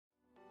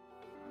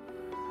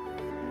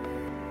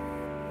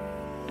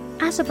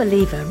As a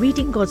believer,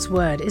 reading God's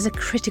Word is a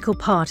critical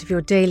part of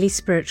your daily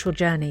spiritual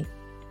journey.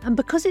 And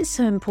because it's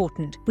so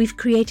important, we've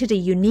created a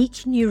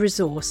unique new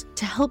resource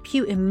to help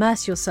you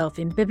immerse yourself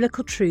in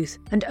biblical truth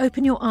and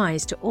open your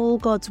eyes to all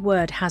God's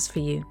Word has for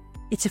you.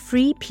 It's a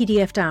free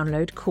PDF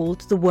download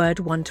called The Word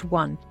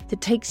 1-to-1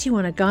 that takes you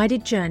on a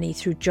guided journey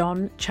through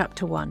John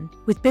chapter 1.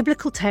 With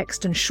biblical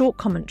text and short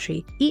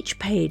commentary, each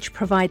page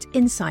provides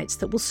insights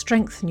that will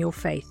strengthen your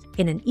faith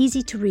in an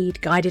easy-to-read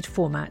guided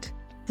format.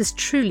 There's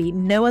truly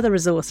no other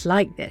resource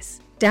like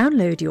this.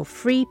 Download your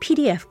free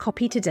PDF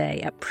copy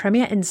today at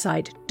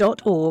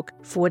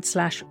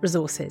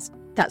premierinsight.org/resources.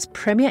 That's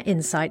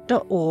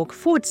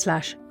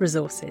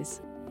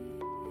premierinsight.org/resources.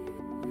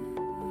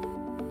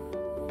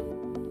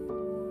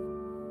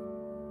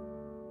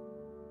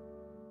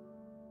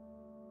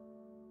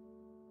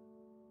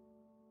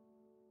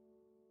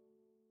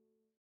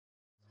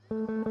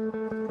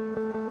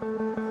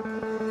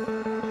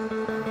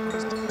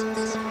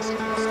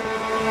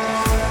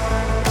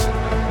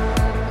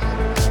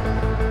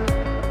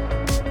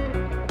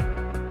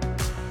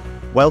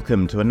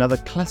 Welcome to another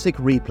classic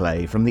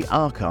replay from the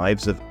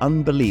archives of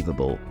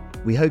Unbelievable.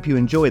 We hope you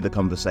enjoy the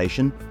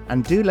conversation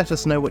and do let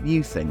us know what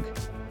you think.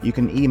 You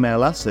can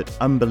email us at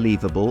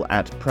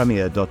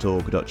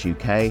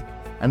unbelievable@premier.org.uk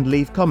and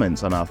leave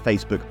comments on our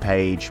Facebook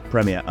page,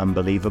 Premier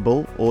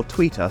Unbelievable, or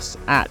tweet us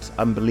at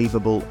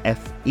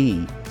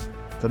UnbelievableFE.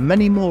 For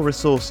many more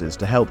resources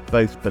to help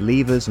both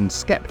believers and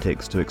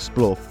skeptics to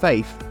explore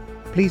faith,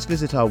 please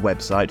visit our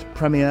website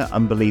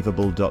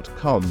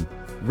premierunbelievable.com.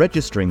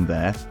 Registering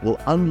there will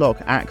unlock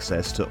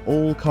access to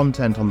all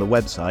content on the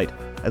website,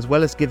 as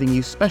well as giving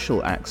you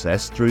special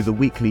access through the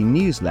weekly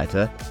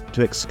newsletter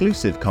to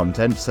exclusive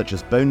content such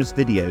as bonus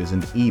videos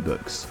and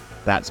ebooks.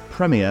 That's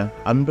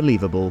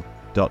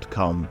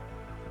premierunbelievable.com.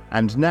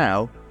 And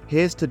now,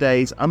 here's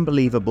today's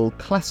Unbelievable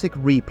Classic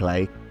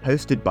Replay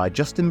hosted by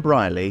Justin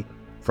Briley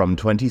from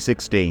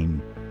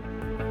 2016.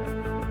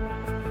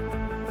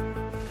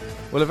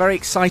 Well, a very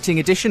exciting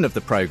edition of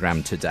the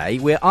programme today.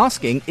 We're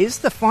asking, is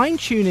the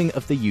fine-tuning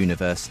of the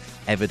universe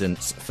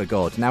evidence for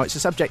God? Now, it's a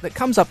subject that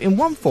comes up in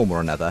one form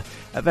or another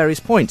at various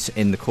points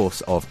in the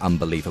course of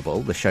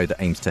Unbelievable, the show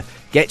that aims to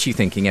get you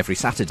thinking every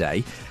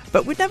Saturday.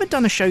 But we've never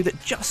done a show that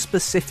just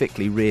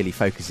specifically really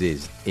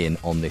focuses in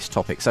on this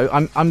topic. So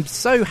I'm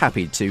so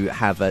happy to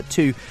have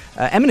two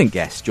eminent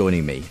guests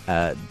joining me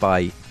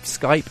by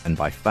Skype and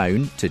by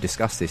phone to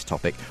discuss this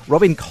topic.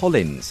 Robin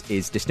Collins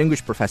is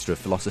Distinguished Professor of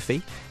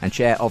Philosophy and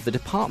Chair of the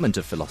Department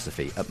of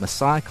Philosophy at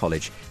Messiah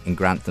College in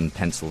Grantham,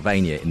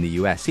 Pennsylvania in the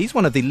US. He's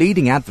one of the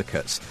leading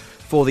advocates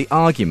for the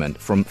argument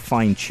from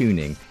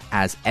fine-tuning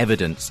as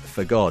evidence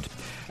for God.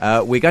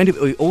 We're going to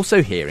be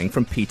also hearing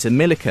from Peter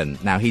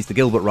Millican. Now, he's the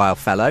Gilbert Ryle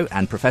Fellow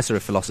and Professor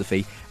of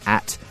Philosophy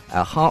at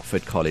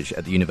Hertford College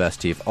at the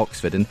University of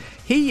Oxford. And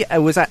he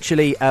was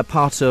actually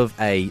part of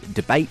a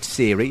debate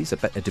series, a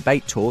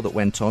debate tour that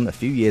went on a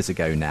few years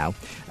ago now,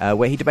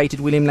 where he debated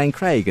William Lane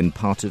Craig, and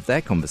part of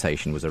their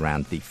conversation was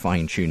around the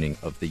fine-tuning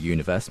of the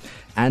universe.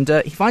 And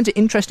he finds it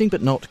interesting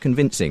but not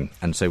convincing.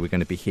 And so we're going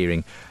to be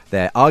hearing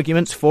their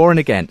arguments for and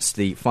against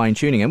the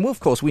fine-tuning. And, well, of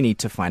course, we need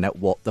to find out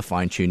what the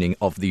fine-tuning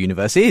of the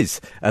universe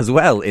is as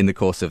well in the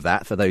course of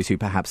that, for those who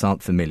perhaps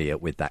aren't familiar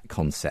with that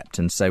concept.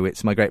 And so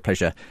it's my great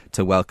pleasure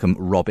to welcome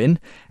Robin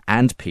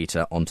and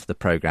Peter onto the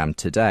programme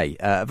today.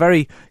 A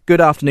very good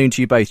afternoon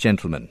to you both,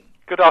 gentlemen.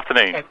 Good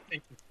afternoon. Thank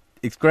you.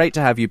 It's great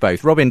to have you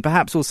both. Robin,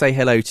 perhaps we'll say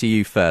hello to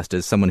you first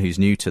as someone who's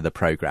new to the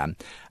programme.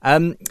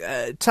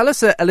 Tell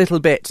us a little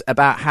bit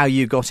about how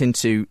you got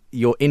into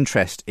your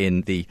interest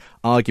in the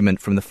argument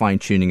from the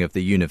fine-tuning of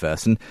the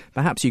universe, and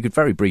perhaps you could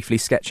very briefly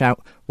sketch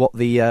out what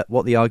the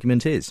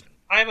argument is.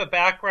 I have a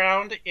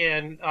background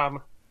in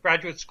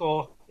graduate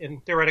school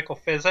in theoretical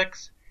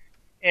physics,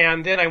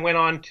 and then I went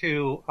on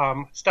to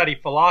study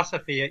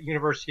philosophy at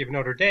University of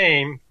Notre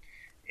Dame,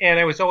 and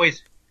I was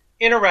always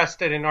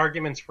interested in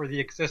arguments for the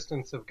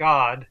existence of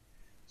God.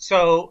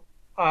 So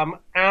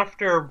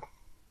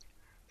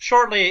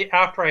shortly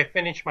after I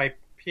finished my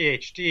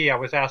PhD, I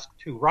was asked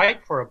to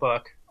write for a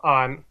book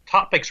on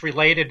topics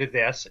related to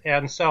this,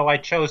 and so I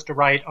chose to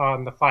write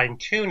on the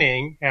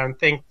fine-tuning and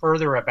think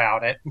further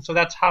about it. And so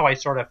that's how I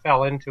sort of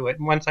fell into it.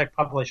 And once I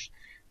published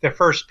the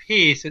first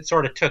piece, it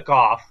sort of took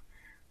off,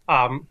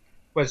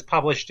 was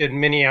published in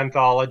many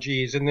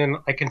anthologies, and then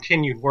I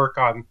continued work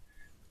on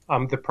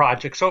the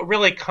project. So it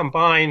really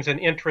combines an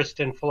interest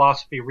in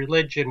philosophy,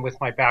 religion with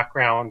my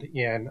background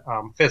in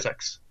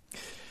physics.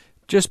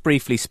 Just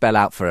briefly spell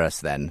out for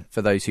us then,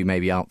 for those who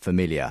maybe aren't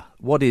familiar,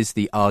 what is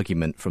the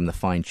argument from the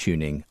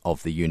fine-tuning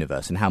of the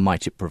universe, and how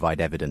might it provide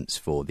evidence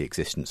for the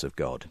existence of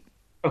God?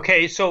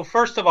 Okay, so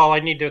first of all, I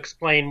need to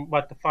explain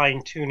what the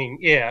fine-tuning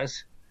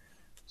is.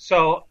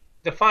 So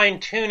the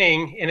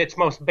fine-tuning in its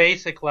most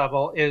basic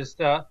level is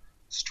the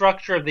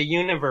structure of the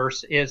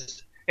universe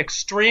is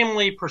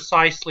extremely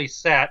precisely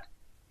set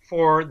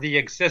for the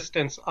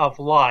existence of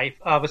life,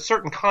 of a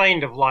certain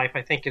kind of life,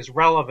 I think is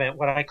relevant,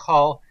 what I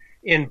call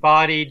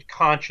embodied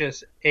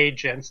conscious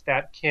agents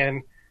that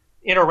can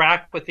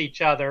interact with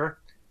each other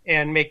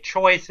and make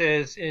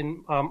choices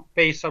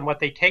based on what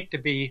they take to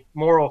be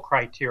moral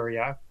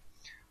criteria.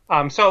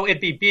 So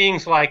it'd be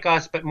beings like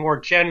us, but more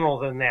general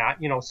than that.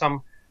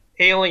 Some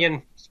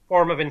alien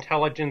form of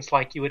intelligence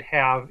like you would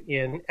have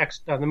in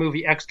the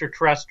movie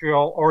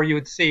Extraterrestrial, or you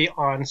would see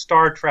on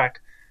Star Trek,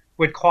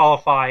 would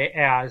qualify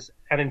as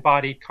an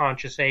embodied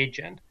conscious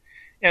agent.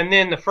 And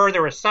then the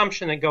further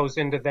assumption that goes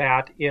into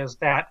that is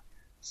that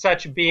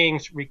such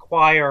beings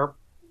require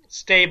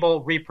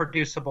stable,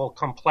 reproducible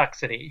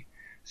complexity.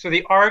 So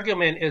the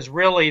argument is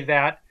really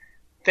that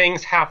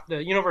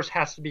the universe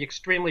has to be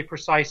extremely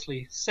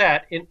precisely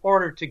set in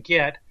order to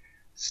get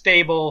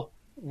stable,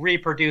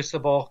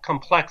 reproducible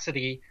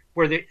complexity,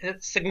 where the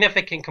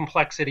significant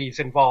complexities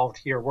involved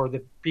here, where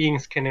the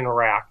beings can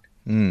interact.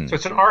 So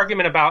it's an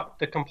argument about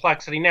the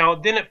complexity. Now,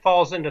 then it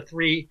falls into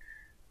three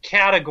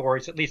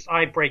categories. At least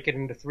I break it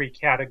into three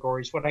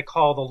categories. What I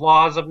call the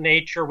laws of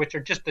nature, which are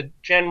just the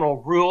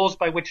general rules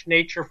by which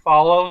nature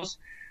follows.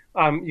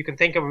 You can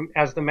think of them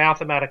as the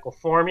mathematical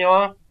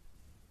formula.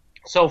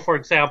 So, for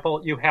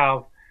example, you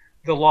have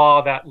the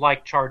law that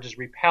like charges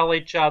repel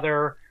each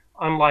other,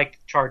 unlike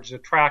charges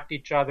attract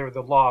each other,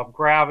 the law of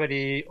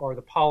gravity, or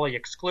the Pauli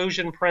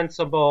exclusion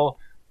principle.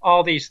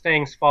 All these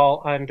things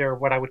fall under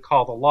what I would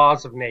call the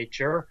laws of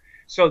nature.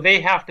 So they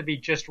have to be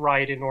just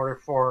right in order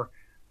for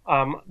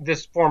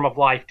this form of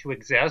life to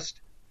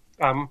exist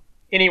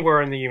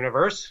anywhere in the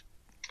universe.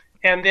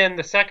 And then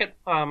the second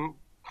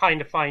kind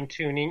of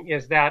fine-tuning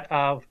is that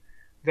of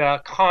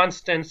the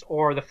constants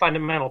or the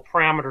fundamental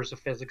parameters of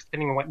physics,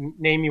 depending on what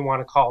name you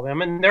want to call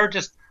them. And they're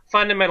just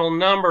fundamental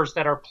numbers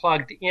that are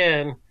plugged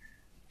in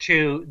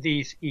to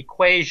these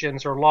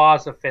equations or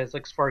laws of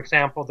physics. For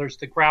example, there's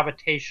the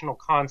gravitational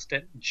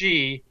constant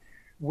G,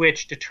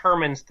 which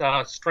determines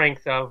the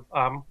strength of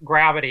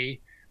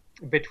gravity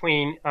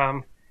between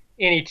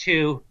any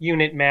two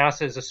unit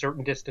masses a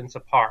certain distance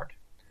apart.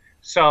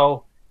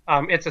 So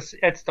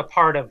it's the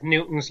part of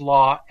Newton's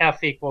law,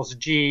 F equals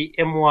G,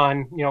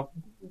 M1,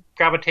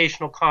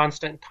 gravitational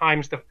constant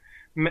times the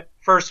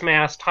first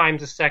mass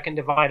times the second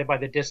divided by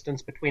the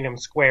distance between them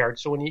squared.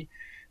 So when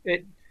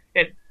it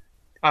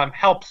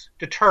helps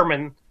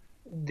determine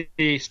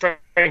the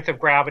strength of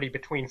gravity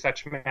between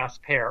such mass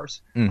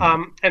pairs.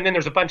 And then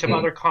there's a bunch of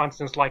other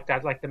constants like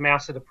that, like the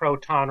mass of the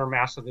proton or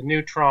mass of the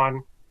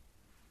neutron.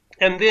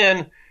 And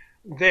then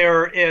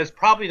there is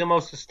probably the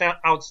most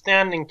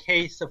outstanding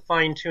case of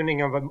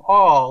fine-tuning of them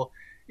all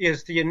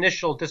is the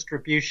initial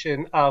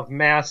distribution of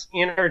mass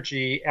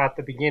energy at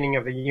the beginning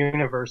of the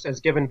universe as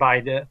given by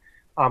the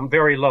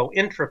very low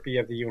entropy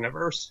of the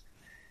universe.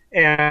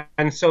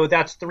 And so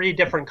that's three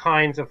different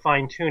kinds of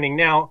fine-tuning.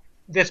 Now,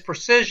 this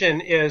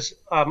precision is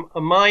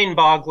a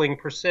mind-boggling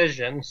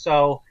precision.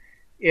 So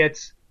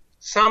it's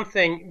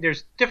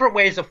there's different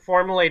ways of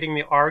formulating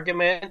the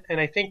argument, and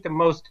I think the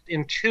most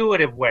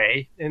intuitive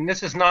way, and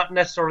this is not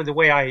necessarily the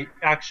way I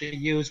actually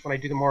use when I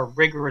do the more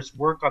rigorous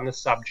work on the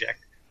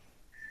subject,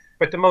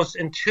 but the most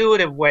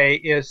intuitive way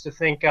is to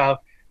think of,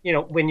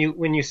 when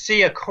you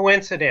see a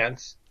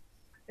coincidence,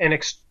 an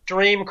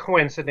extreme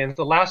coincidence,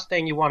 the last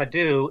thing you want to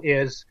do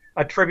is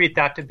attribute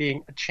that to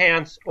being a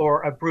chance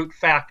or a brute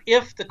fact.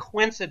 If the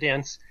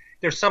coincidence,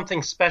 there's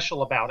something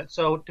special about it.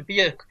 So to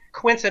be a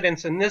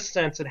coincidence in this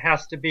sense, it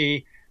has to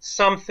be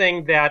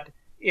something that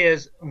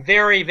is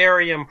very,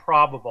 very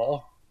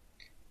improbable.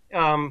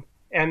 And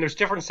there's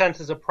different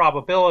senses of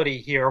probability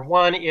here.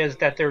 One is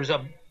that there's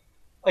an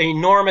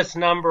enormous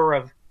number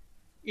of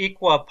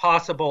equal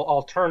possible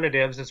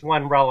alternatives is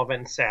one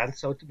relevant sense.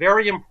 So it's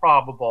very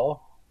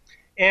improbable,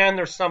 and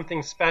there's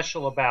something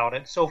special about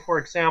it. So, for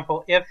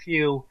example, if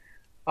you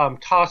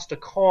tossed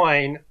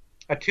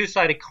a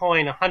two-sided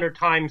coin 100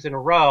 times in a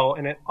row,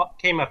 and it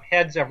came up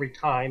heads every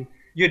time,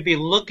 you'd be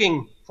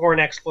looking for an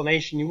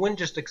explanation. You wouldn't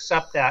just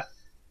accept that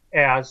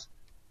as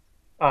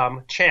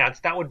chance.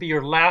 That would be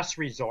your last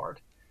resort.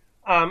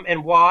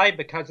 And why?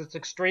 Because it's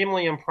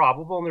extremely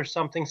improbable, and there's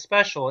something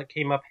special. It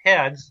came up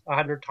heads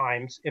 100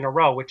 times in a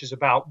row, which is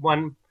about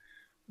one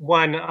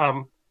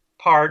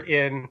part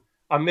in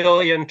a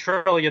million,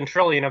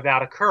 trillion of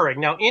that occurring.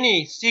 Now,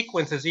 any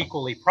sequence is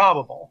equally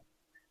probable,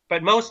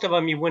 but most of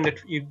them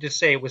you'd just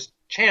say it was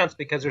chance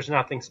because there's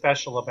nothing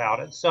special about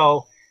it.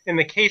 So in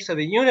the case of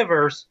the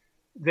universe,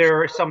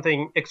 there's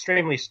something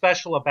extremely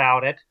special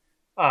about it.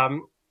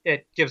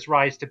 It gives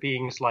rise to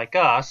beings like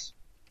us.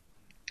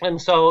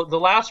 And so the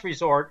last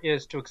resort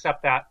is to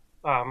accept that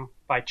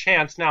by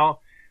chance. Now,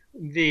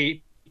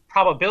 the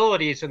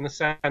probabilities in the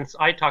sense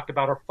I talked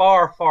about are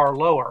far, far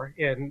lower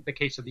in the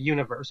case of the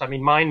universe. I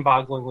mean,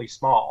 mind-bogglingly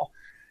small.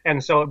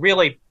 And so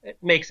it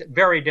makes it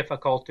very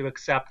difficult to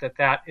accept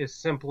that is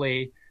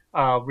simply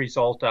a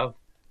result of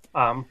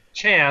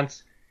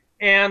chance.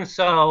 And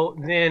so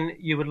then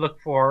you would look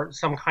for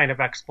some kind of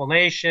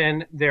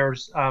explanation.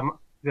 There's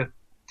the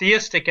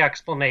theistic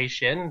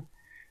explanation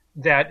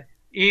that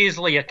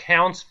easily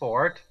accounts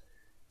for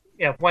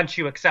it once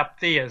you accept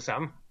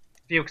theism.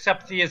 If you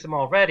accept theism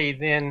already,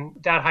 then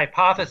that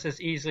hypothesis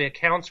easily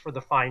accounts for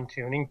the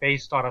fine-tuning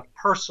based on a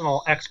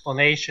personal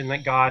explanation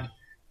that God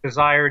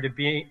desired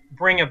to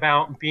bring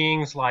about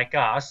beings like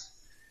us.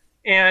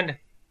 And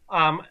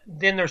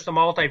then there's the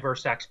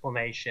multiverse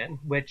explanation,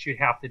 which you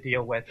have to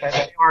deal with. And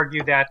I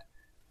argue that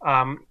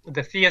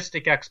the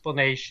theistic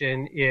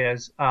explanation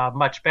is a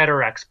much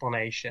better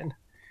explanation.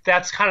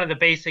 That's kind of the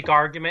basic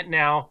argument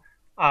now,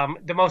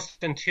 the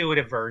most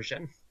intuitive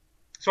version.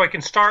 So I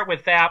can start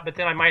with that, but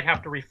then I might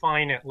have to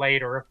refine it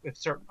later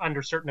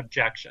under certain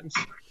objections.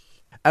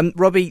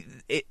 Robbie,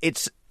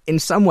 it's in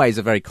some ways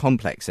a very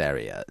complex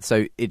area,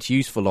 so it's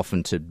useful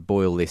often to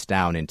boil this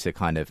down into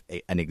kind of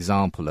an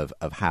example of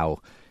how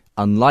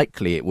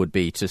unlikely it would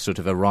be to sort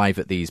of arrive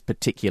at these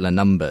particular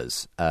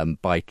numbers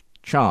by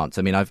chance.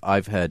 I mean,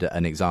 I've heard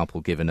an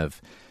example given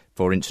of,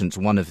 for instance,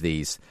 one of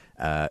these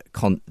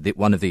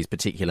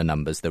particular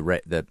numbers,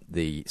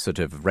 the sort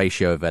of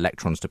ratio of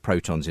electrons to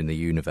protons in the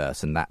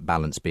universe, and that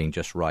balance being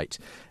just right,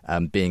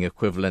 being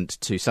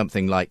equivalent to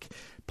something like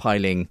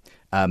piling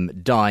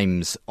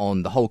dimes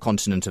on the whole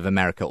continent of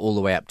America all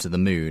the way up to the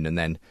moon, and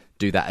then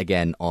do that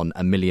again on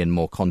a million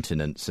more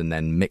continents, and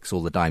then mix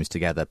all the dimes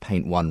together,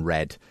 paint one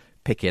red,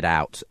 pick it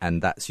out,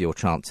 and that's your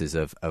chances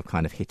of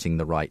kind of hitting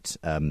the right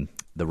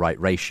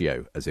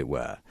ratio, as it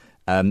were.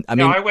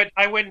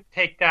 I wouldn't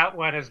take that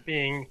one as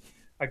being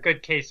a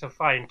good case of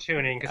fine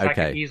tuning, because that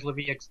could easily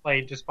be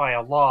explained just by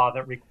a law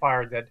that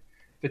required that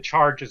the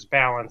charges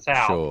balance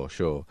out.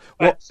 Sure.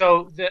 But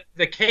so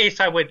the case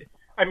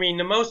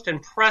the most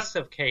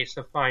impressive case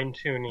of fine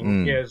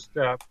tuning is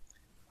the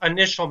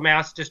initial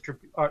mass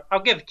distribution. I'll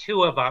give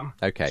two of them.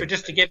 Okay. So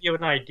just to give you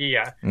an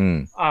idea,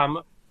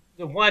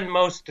 the one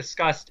most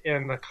discussed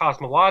in the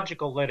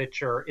cosmological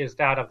literature is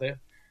that of the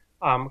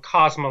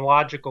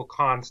cosmological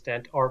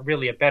constant, or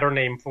really a better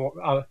name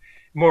for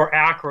more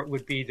accurate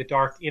would be the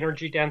dark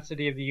energy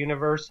density of the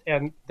universe,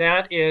 and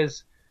that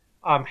is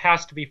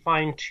has to be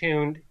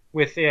fine-tuned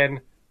within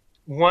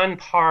 1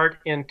 part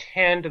in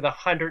 10 to the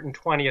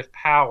 120th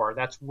power.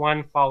 That's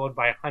 1 followed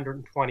by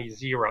 120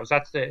 zeros.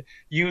 That's the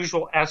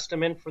usual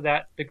estimate for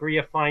that degree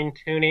of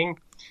fine-tuning.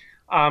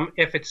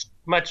 If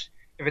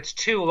it's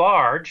too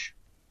large,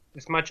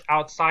 it's much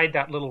outside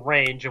that little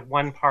range of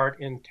 1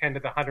 part in 10 to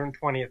the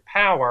 120th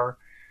power,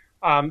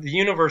 the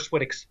universe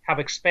would have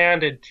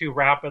expanded too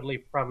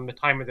rapidly from the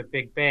time of the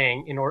Big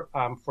Bang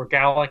for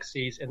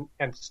galaxies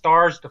and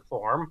stars to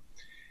form.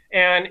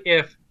 And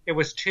if it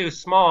was too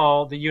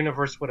small, the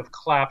universe would have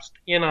collapsed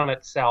in on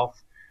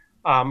itself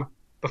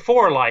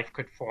before life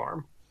could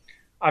form.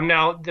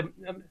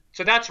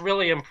 So that's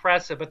really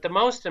impressive, but the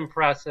most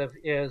impressive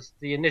is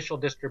the initial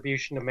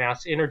distribution of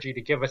mass energy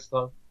to give us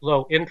the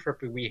low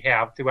entropy we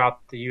have throughout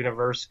the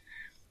universe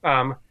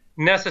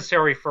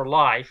necessary for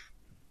life.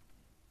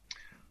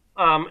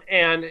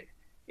 And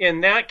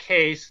in that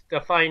case,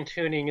 the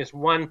fine-tuning is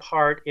 1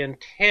 part in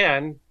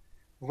 10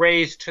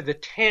 raised to the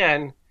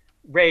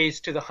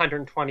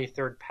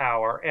 123rd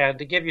power. And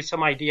to give you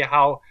some idea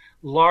how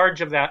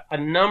large of a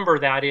number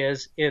that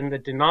is in the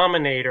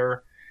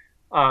denominator,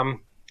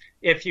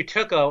 if you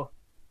took a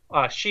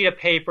sheet of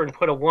paper and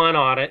put a 1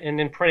 on it and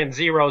then printed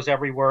zeros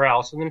everywhere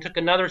else, and then took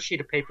another sheet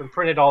of paper and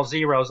printed all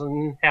zeros,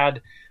 and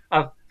had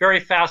a very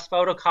fast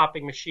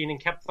photocopying machine and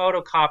kept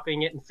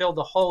photocopying it and filled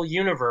the whole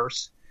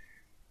universe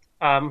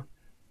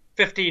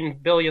 15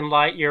 billion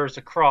light years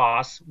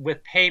across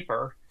with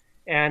paper,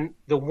 and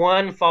the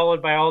 1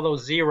 followed by all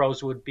those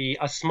zeros would be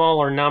a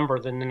smaller number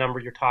than the number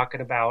you're talking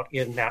about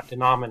in that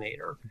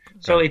denominator.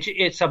 So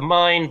it's a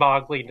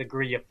mind-boggling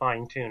degree of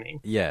fine-tuning.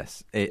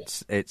 Yes,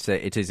 it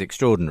is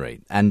extraordinary,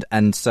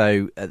 and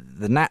so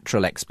the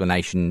natural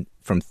explanation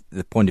from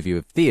the point of view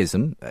of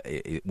theism,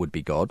 it would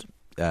be God.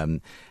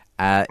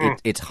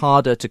 It's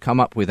harder to come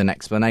up with an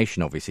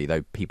explanation, obviously,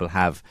 though people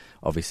have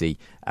obviously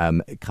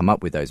come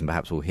up with those, and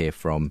perhaps we'll hear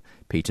from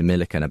Peter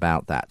Millican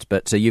about that.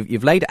 But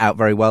you've laid it out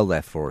very well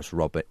there for us,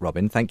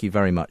 Robin. Thank you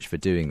very much for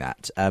doing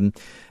that.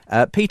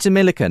 Peter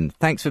Millican,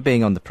 thanks for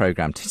being on the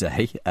programme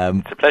today.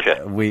 It's a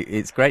pleasure.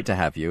 It's great to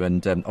have you,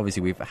 and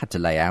obviously we've had to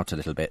lay out a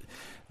little bit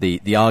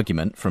the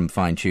argument from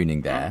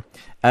fine-tuning there.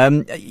 I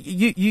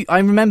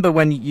remember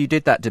when you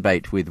did that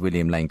debate with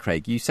William Lane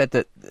Craig, you said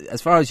that,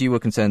 as far as you were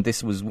concerned,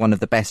 this was one of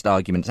the best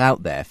arguments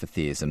out there for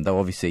theism, though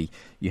obviously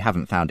you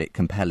haven't found it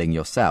compelling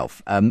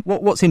yourself.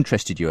 What's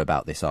interested you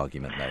about this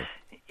argument, though?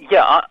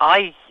 Yeah,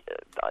 I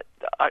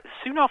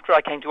soon after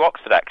I came to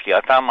Oxford, actually,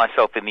 I found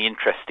myself in the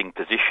interesting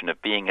position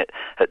of being at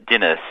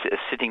dinner,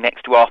 sitting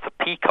next to Arthur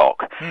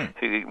Peacock,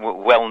 who were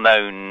well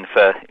known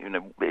for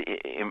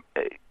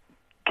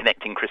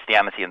connecting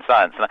Christianity and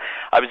science. And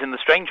I was in the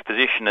strange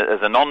position as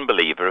a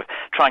non-believer of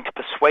trying to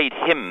persuade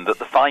him that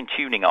the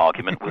fine-tuning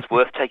argument was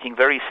worth taking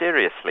very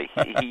seriously.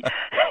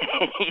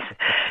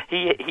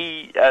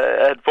 He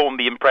had formed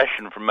the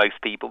impression from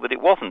most people that it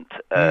wasn't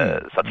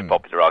such a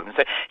popular argument.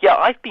 So, yeah,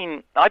 I've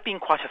been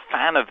quite a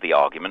fan of the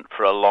argument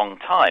for a long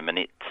time, and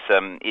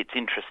it's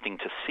interesting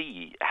to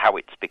see how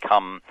it's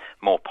become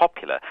more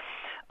popular.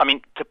 I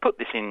mean, to put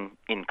this in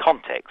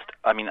context,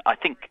 I mean, I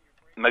think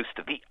most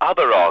of the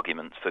other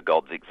arguments for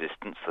God's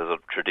existence, the sort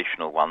of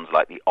traditional ones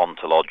like the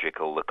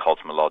ontological, the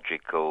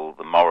cosmological,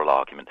 the moral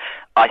argument,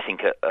 I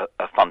think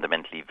are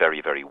fundamentally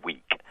very, very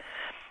weak.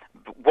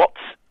 But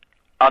what's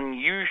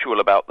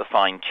unusual about the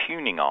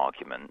fine-tuning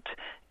argument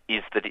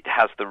is that it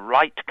has the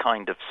right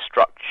kind of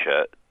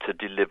structure to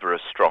deliver a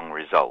strong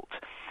result.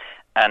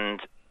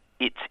 And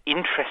it's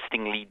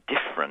interestingly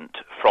different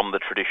from the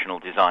traditional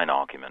design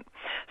argument.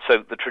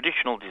 So the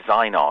traditional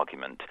design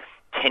argument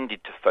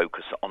tended to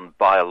focus on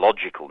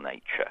biological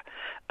nature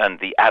and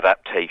the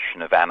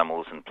adaptation of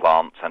animals and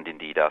plants and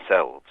indeed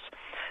ourselves.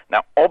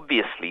 Now,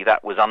 obviously,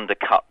 that was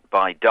undercut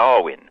by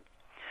Darwin.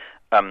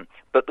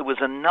 But there was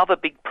another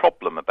big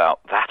problem about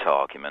that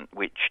argument,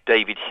 which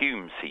David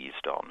Hume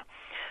seized on,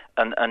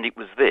 and it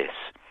was this,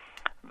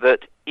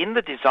 that in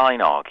the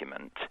design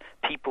argument,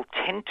 people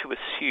tend to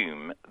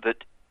assume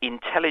that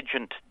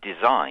intelligent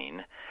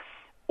design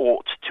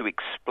ought to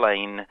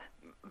explain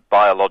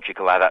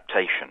biological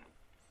adaptation.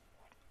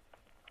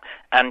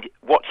 And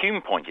what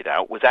Hume pointed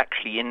out was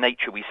actually in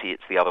nature we see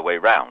it's the other way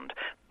round.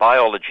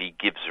 Biology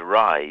gives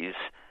rise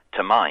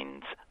to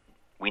minds.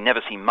 We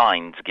never see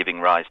minds giving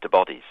rise to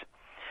bodies.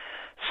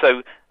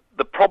 So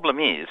the problem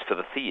is, for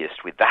the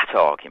theist with that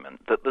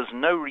argument, that there's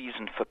no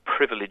reason for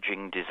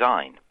privileging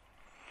design.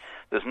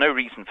 There's no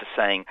reason for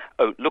saying,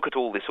 oh, look at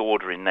all this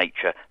order in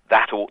nature,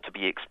 that ought to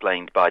be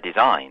explained by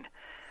design.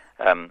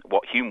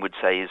 What Hume would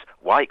say is,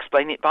 why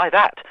explain it by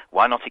that?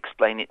 Why not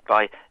explain it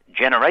by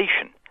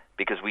generation?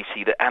 Because we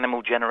see that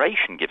animal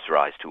generation gives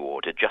rise to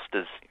order, just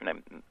as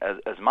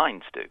as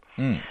minds do.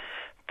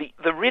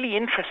 The really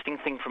interesting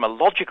thing from a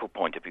logical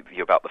point of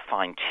view about the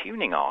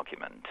fine-tuning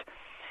argument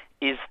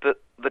is that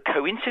the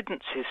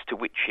coincidences to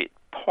which it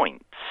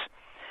points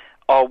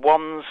are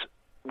ones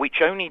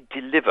which only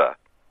deliver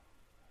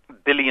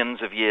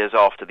billions of years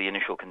after the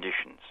initial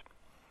conditions.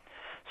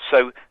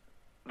 So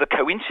the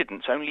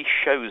coincidence only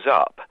shows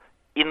up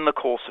in the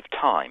course of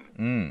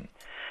time.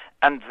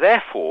 And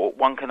therefore,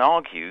 one can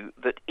argue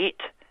that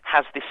it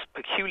has this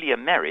peculiar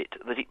merit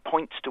that it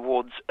points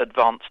towards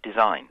advanced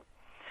design.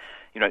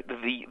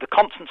 The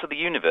constants of the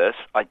universe,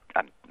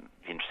 I'm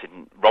interested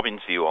in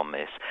Robin's view on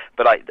this,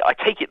 but I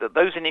take it that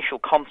those initial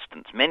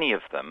constants, many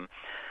of them,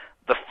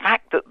 the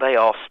fact that they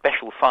are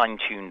special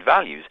fine-tuned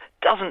values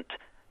doesn't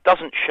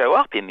show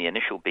up in the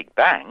initial Big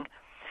Bang.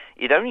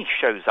 It only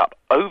shows up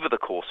over the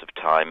course of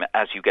time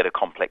as you get a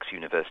complex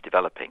universe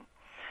developing.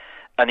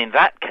 And in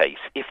that case,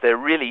 if there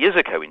really is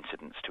a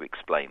coincidence to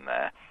explain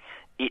there,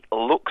 it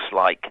looks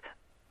like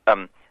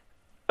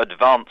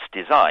advanced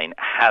design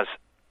has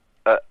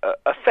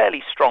a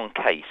fairly strong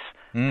case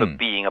for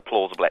being a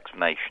plausible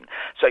explanation.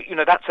 So,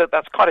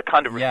 that's quite a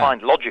kind of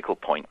refined logical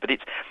point, but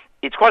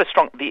it's quite a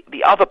strong...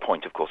 The other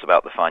point, of course,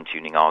 about the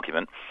fine-tuning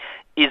argument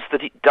is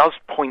that it does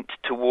point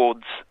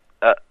towards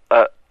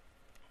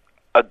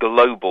a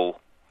global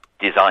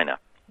designer.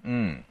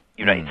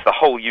 It's the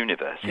whole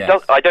universe.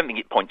 Yes. I don't think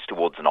it points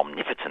towards an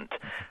omnipotent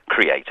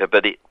creator,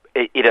 but it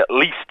at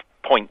least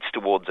points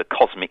towards a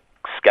cosmic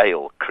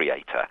scale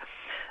creator.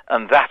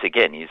 And that,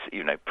 again, is,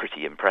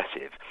 pretty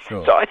impressive.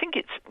 Sure. So I think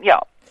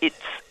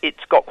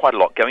it's got quite a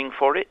lot going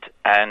for it,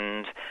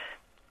 and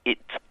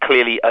it's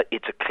clearly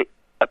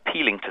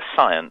appealing to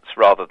science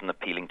rather than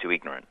appealing to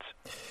ignorance.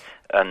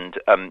 And,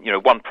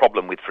 one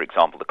problem with, for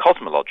example, the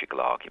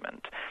cosmological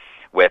argument,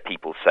 where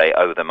people say,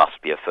 oh, there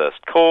must be a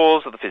first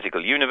cause of the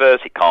physical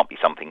universe, it can't be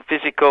something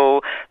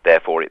physical,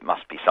 therefore it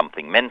must be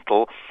something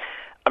mental.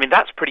 I mean,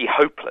 that's pretty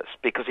hopeless,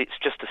 because it's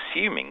just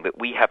assuming that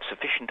we have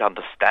sufficient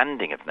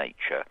understanding of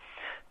nature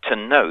to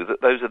know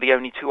that those are the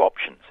only two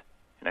options,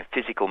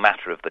 physical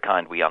matter of the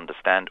kind we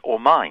understand or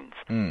minds.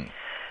 And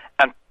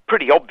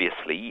pretty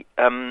obviously,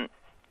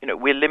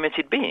 we're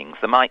limited beings.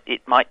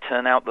 It might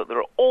turn out that there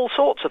are all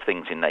sorts of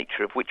things in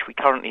nature of which we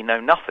currently know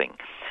nothing.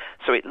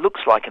 So it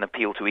looks like an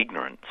appeal to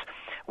ignorance,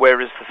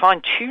 whereas the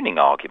fine-tuning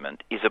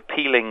argument is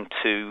appealing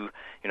to,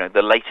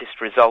 the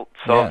latest results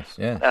of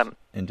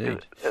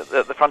indeed.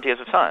 The frontiers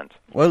of science.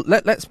 Well,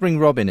 let's bring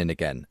Robin in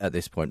again at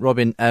this point.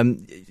 Robin,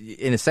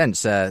 in a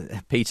sense,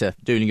 Peter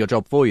doing your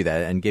job for you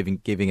there and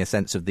giving a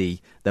sense of the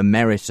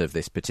merit of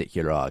this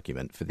particular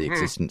argument for the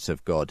existence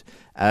of God.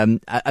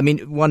 I mean,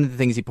 one of the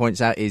things he points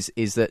out is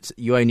that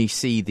you only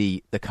see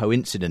the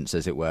coincidence,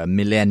 as it were,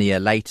 millennia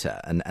later,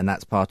 and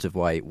that's part of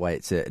why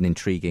it's an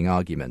intriguing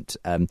argument.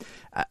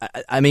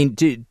 I mean,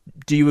 do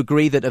you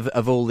agree that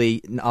of all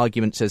the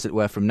arguments, as it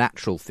were, from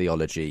natural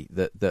theology,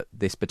 that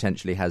this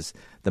potentially has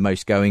the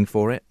most going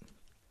for it?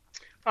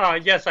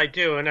 Yes, I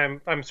do,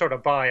 and I'm sort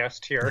of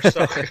biased here,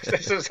 so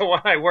this is the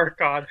one I work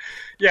on.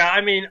 Yeah,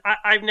 I mean,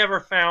 I've never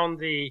found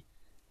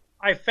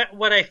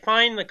what I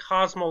find the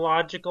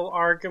cosmological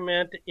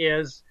argument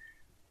is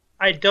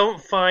I don't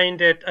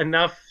find it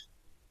enough,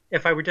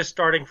 if I were just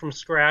starting from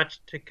scratch,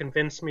 to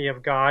convince me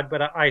of God,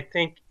 but I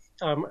think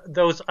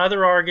those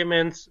other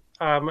arguments,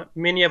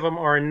 many of them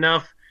are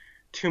enough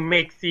to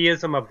make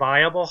theism a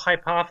viable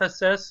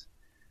hypothesis,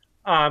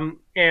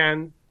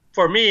 and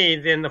for me,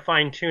 then the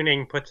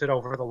fine-tuning puts it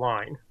over the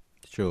line.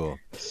 Sure.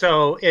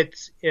 So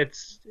it's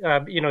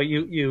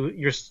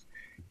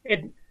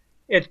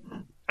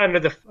under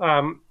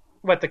the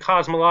what the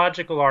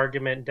cosmological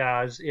argument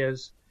does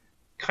is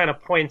kind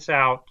of points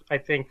out, I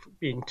think,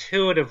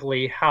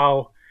 intuitively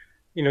how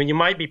you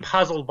might be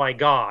puzzled by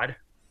God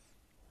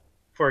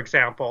for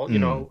example.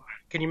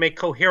 Can you make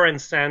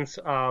coherent sense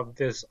of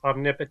this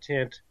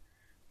omnipotent,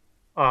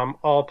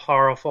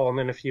 all-powerful, and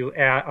then if you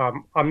add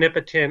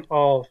omnipotent,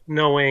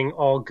 all-knowing,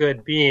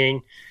 all-good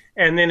being,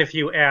 and then if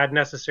you add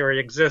necessary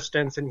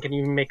existence, and can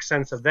you make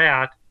sense of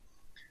that?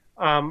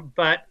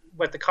 But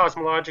what the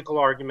cosmological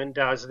argument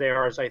does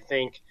there is, I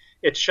think,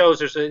 it shows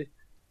there's a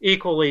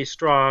equally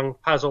strong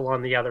puzzle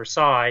on the other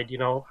side.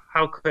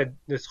 How could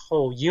this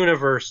whole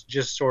universe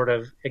just sort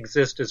of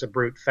exist as a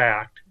brute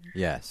fact?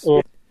 Yes.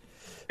 Or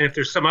if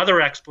there's some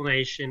other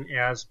explanation,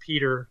 as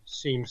Peter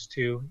seems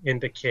to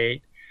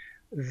indicate,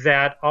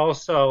 that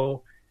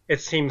also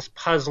it seems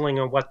puzzling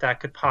on what that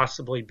could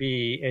possibly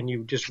be, and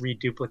you just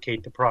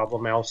reduplicate the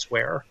problem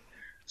elsewhere.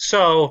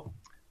 So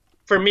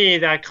for me,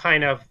 that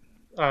kind of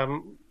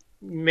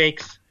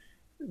makes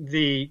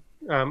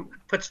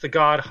puts the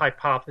God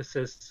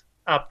hypothesis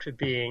up to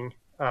being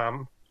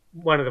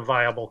one of the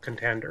viable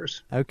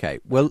contenders. Okay.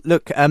 Well,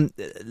 look,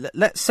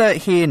 let's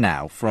hear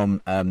now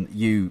from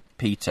you,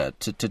 Peter,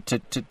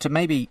 to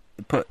maybe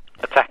put...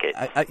 Attack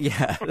it.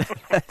 Yeah.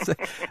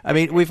 I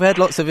mean, we've heard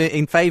lots of it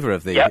in favour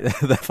of the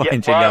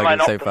fine-tuning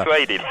argument so far.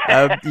 Persuaded?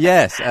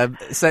 Yes.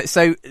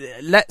 So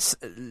let's...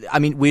 I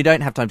mean, we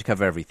don't have time to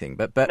cover everything,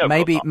 but No,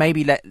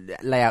 maybe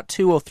lay out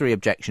 2 or 3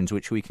 objections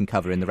which we can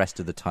cover in the rest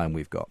of the time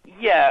we've got.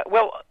 Yeah,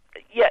 well,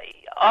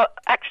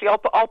 actually,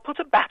 I'll put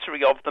a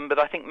battery of them, but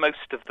I think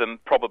most of them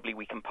probably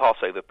we can pass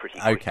over pretty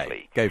quickly.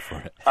 Okay, go for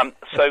it.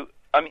 So,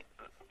 I mean,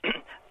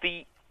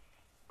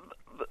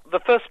 the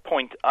first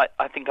point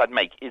I think I'd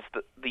make is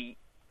that the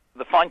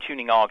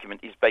fine-tuning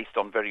argument is based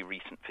on very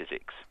recent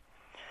physics.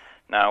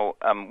 Now,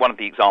 one of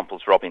the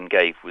examples Robin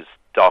gave was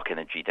dark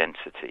energy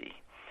density.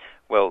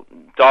 Well,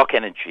 dark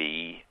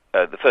energy,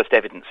 the first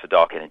evidence for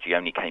dark energy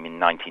only came in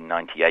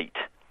 1998.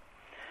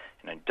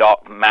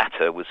 Dark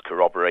matter was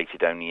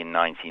corroborated only in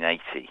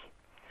 1980.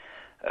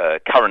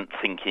 Current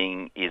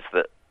thinking is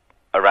that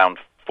around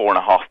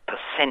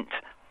 4.5%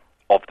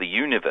 of the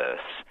universe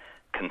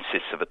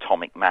consists of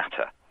atomic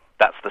matter.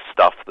 That's the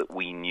stuff that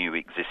we knew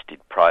existed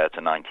prior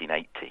to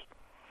 1980.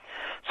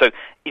 So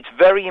it's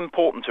very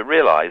important to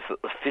realize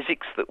that the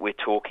physics that we're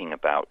talking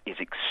about is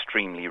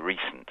extremely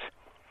recent.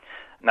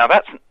 Now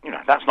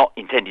that's not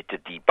intended to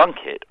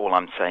debunk it. All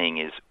I'm saying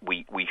is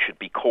we should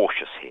be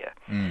cautious here.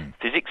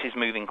 Physics is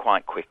moving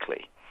quite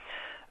quickly.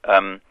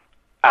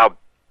 Our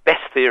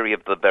best theory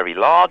of the very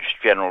large,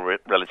 general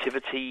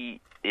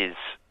relativity, is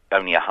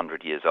only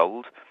 100 years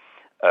old.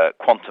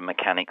 Quantum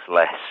mechanics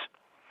less.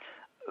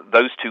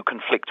 Those two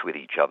conflict with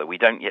each other. We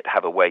don't yet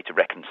have a way to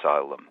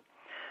reconcile them.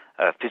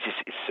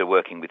 Physicists are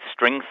working with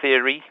string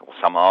theory, or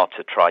some are,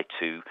 to try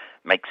to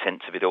make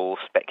sense of it all,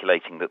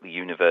 speculating that the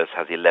universe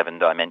has 11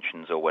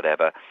 dimensions or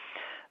whatever.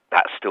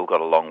 That's still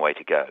got a long way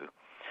to go.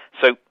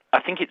 So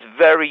I think it's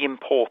very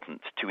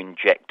important to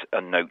inject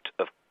a note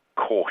of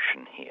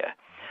caution here,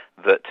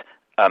 that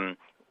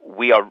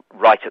we are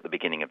right at the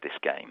beginning of this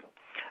game.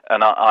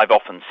 And I've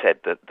often said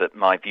that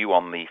my view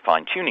on the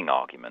fine-tuning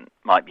argument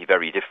might be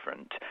very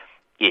different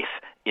if,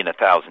 in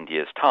 1,000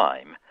 years'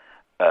 time,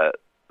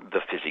 the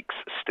physics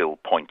still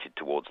pointed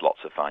towards lots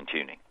of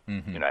fine-tuning.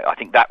 Mm-hmm. I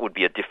think that would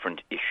be a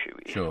different issue.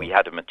 Sure. If we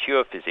had a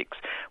mature physics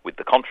with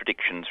the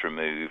contradictions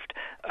removed,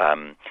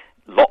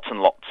 lots and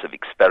lots of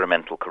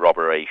experimental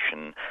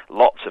corroboration,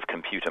 lots of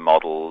computer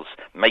models,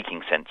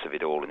 making sense of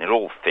it all, and it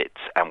all fits,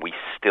 and we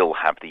still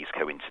have these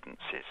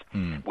coincidences.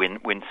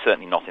 We're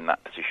certainly not in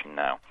that position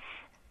now.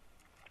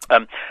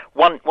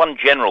 One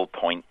general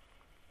point,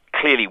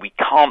 clearly we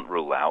can't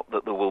rule out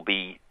that there will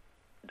be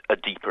a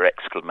deeper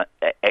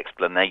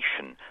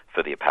explanation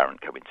for the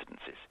apparent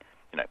coincidences.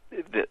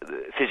 The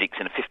physics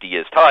in 50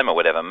 years' time or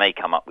whatever may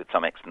come up with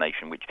some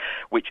explanation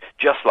which,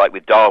 just like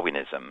with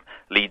Darwinism,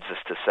 leads us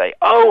to say,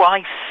 oh,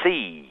 I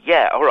see,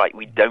 yeah, all right,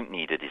 we don't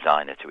need a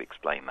designer to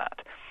explain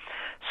that.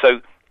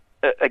 So,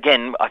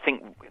 again, I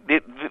think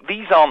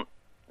these aren't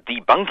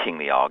debunking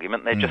the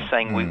argument, they're just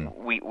saying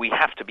we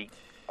have to be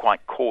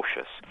quite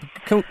cautious.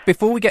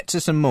 Before we get to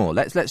some more,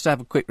 let's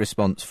have a quick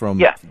response from,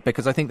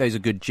 because I think those are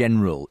good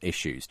general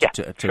issues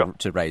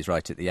to raise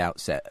right at the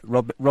outset.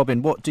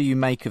 Robin, what do you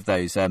make of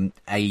those?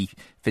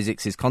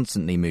 Physics is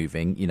constantly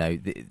moving.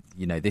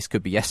 This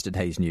could be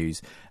yesterday's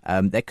news.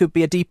 There could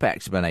be a deeper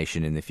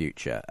explanation in the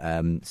future.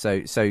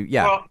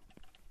 Yeah.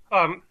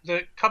 Well,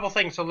 the couple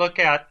things to look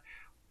at.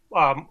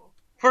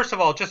 First of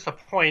all, just a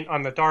point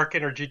on the dark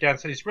energy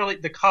densities. Really,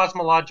 the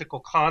cosmological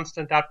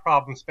constant, that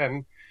problem's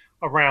been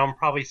around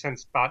probably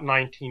since about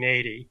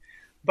 1980.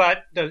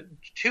 But the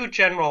two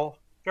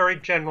very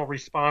general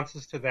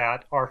responses to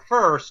that are,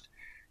 first,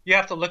 you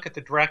have to look at the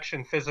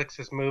direction physics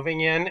is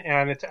moving in,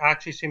 and it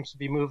actually seems to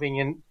be moving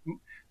in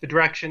the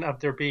direction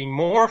of there being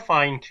more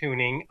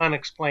fine-tuning,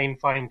 unexplained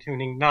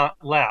fine-tuning, not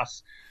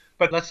less.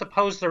 But let's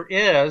suppose there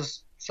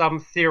is some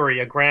theory,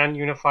 a grand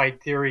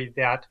unified theory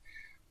that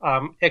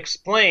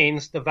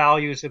explains the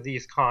values of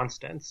these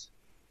constants.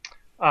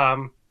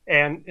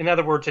 And in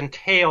other words,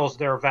 entails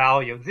their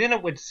value. Then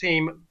it would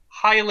seem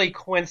highly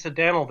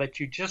coincidental that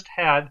you just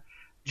had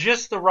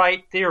just the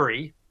right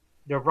theory,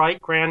 the right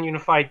grand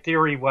unified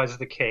theory was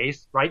the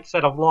case, right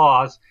set of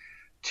laws,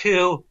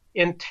 to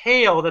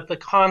entail that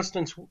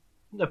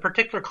the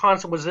particular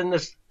constant was in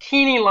this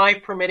teeny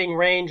life-permitting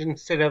range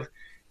instead of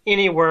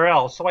anywhere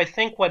else. So I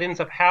think what ends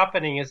up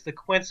happening is the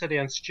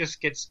coincidence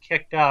just gets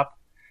kicked up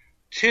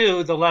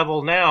to the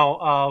level now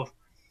of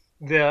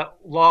the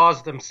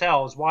laws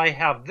themselves. Why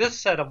have this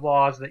set of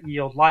laws that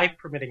yield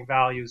life-permitting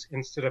values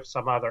instead of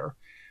some other?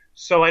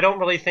 So I don't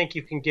really think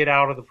you can get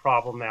out of the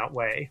problem that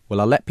way.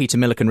 Well, I'll let Peter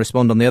Millican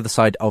respond on the other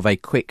side of a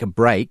quick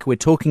break. We're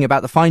talking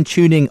about the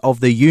fine-tuning of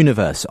the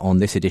universe on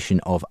this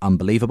edition of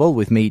Unbelievable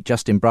with me,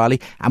 Justin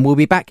Brierley, and we'll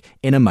be back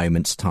in a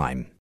moment's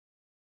time.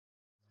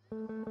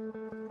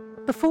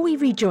 Before we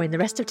rejoin the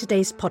rest of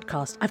today's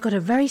podcast, I've got a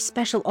very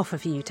special offer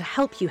for you to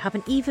help you have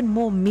an even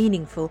more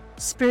meaningful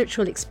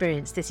spiritual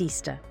experience this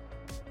Easter.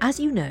 As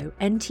you know,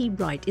 N.T.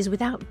 Wright is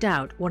without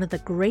doubt one of the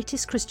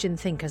greatest Christian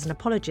thinkers and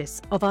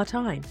apologists of our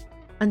time.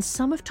 And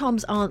some of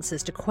Tom's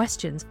answers to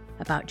questions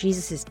about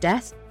Jesus'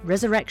 death,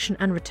 resurrection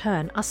and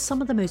return are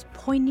some of the most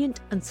poignant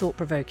and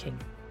thought-provoking.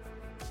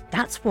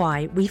 That's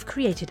why we've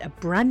created a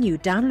brand new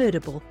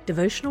downloadable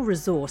devotional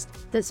resource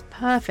that's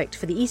perfect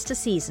for the Easter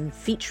season,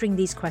 featuring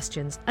these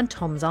questions and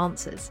Tom's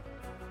answers.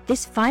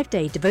 This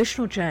 5-day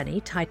devotional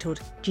journey titled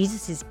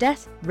Jesus'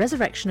 Death,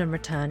 Resurrection and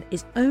Return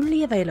is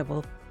only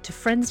available to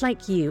friends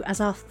like you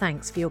as our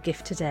thanks for your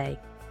gift today.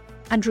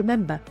 And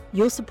remember,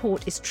 your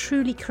support is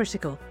truly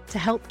critical to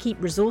help keep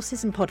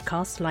resources and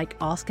podcasts like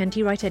Ask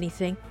NT Wright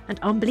Anything and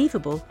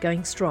Unbelievable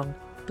going strong,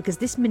 because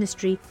this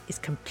ministry is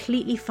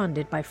completely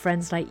funded by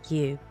friends like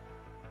you.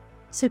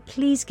 So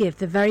please give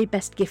the very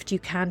best gift you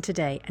can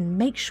today and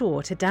make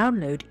sure to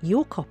download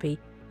your copy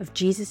of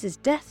Jesus'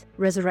 Death,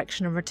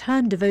 Resurrection and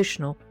Return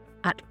devotional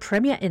at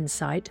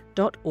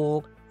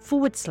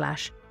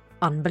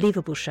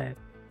premierinsight.org/Unbelievable Show.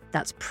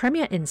 That's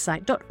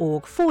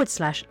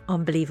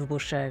premierinsight.org/Unbelievable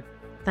Show.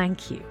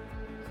 Thank you.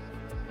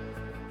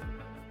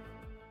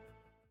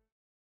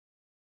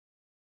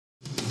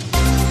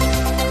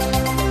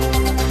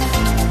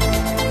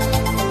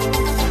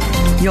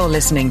 You're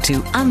listening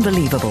to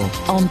Unbelievable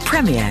on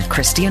Premier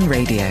Christian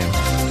Radio.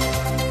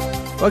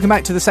 Welcome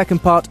back to the second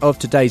part of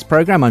today's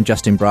programme. I'm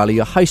Justin Brierley,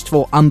 your host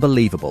for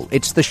Unbelievable.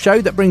 It's the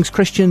show that brings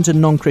Christians and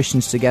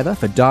non-Christians together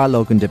for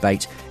dialogue and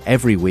debate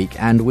every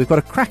week. And we've got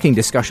a cracking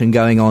discussion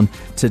going on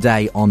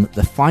today on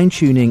the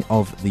fine-tuning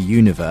of the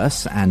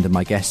universe. And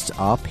my guests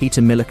are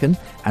Peter Millican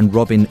and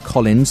Robin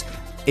Collins.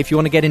 If you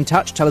want to get in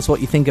touch, tell us what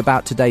you think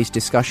about today's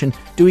discussion,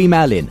 do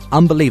email in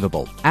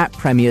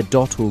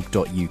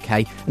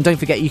unbelievable@premier.org.uk. And don't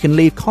forget, you can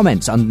leave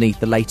comments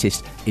underneath the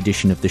latest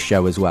edition of the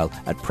show as well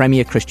at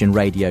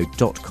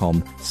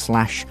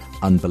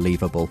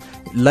premierchristianradio.com/unbelievable.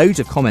 Loads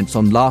of comments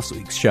on last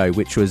week's show,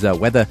 which was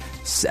whether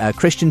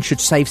Christians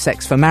should save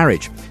sex for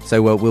marriage.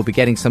 So we'll be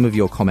getting some of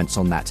your comments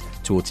on that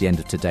towards the end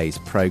of today's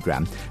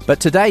programme. But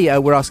today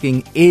we're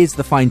asking, is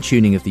the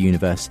fine-tuning of the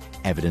universe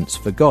evidence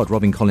for God?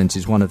 Robin Collins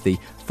is one of the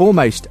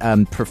foremost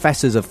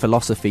professors of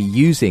philosophy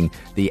using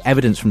the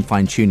evidence from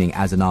fine-tuning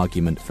as an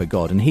argument for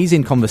God. And he's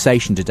in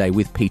conversation today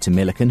with Peter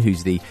Millican,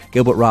 who's the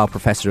Gilbert Ryle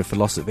Professor of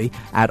Philosophy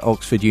at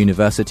Oxford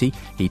University.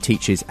 He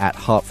teaches at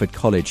Hertford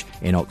College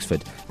in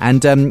Oxford.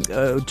 And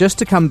just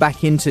to come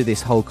back into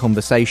this whole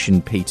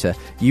conversation, Peter,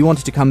 you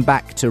wanted to come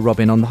back to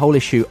Robin on the whole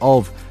issue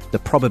of the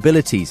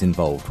probabilities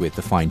involved with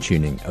the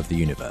fine-tuning of the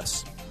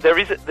universe. There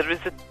is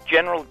a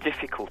general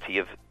difficulty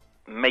of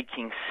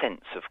making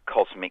sense of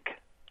cosmic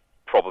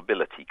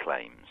probability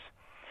claims.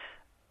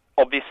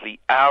 Obviously,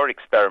 our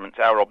experiments,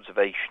 our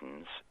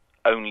observations,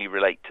 only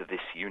relate to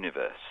this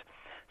universe.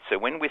 So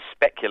when we're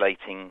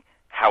speculating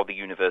how the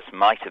universe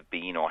might have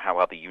been or how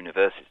other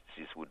universes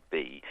would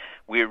be,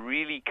 we're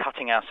really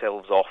cutting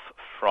ourselves off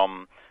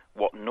from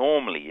what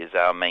normally is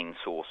our main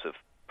source of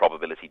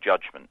probability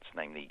judgments,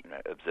 namely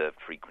observed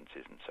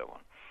frequencies and so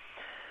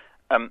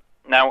on.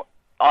 Now,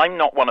 I'm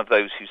not one of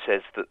those who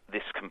says that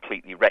this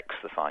completely wrecks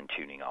the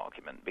fine-tuning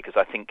argument, because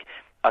I think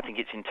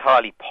it's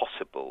entirely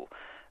possible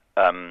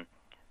to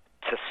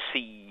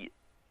see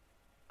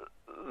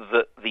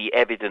that the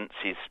evidence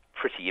is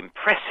pretty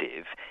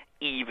impressive,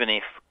 even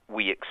if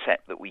we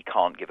accept that we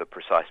can't give a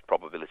precise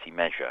probability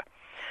measure.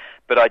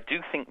 But I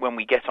do think when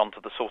we get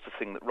onto the sort of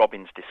thing that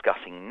Robin's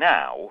discussing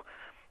now,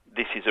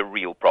 this is a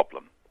real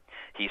problem.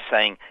 He's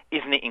saying,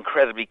 isn't it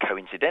incredibly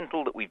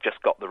coincidental that we've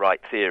just got the right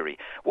theory?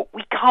 Well,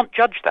 we can't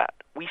judge that.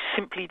 We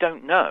simply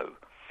don't know.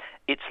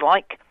 It's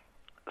like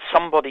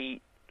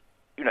somebody,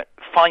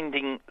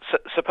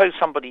 suppose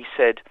somebody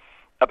said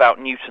about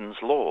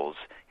Newton's laws,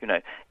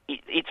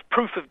 it's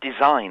proof of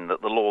design that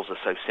the laws are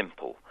so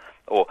simple,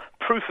 or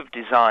proof of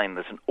design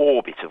that an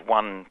orbit of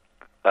one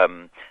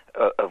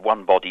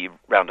body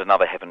round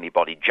another heavenly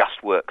body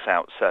just works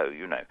out so,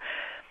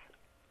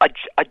 I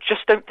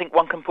just don't think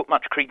one can put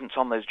much credence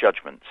on those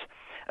judgments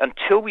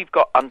until we've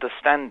got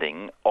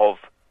understanding of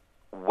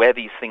what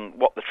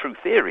the true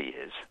theory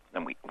is,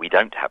 and we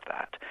don't have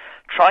that.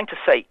 Trying to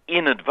say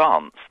in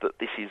advance that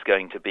this is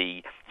going to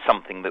be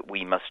something that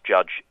we must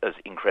judge as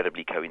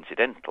incredibly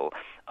coincidental,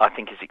 I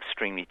think is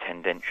extremely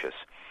tendentious.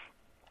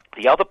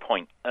 The other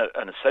point,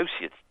 an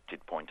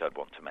associated point I'd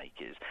want to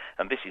make is,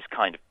 and this is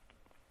kind of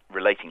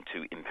relating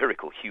to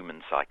empirical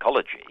human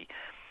psychology,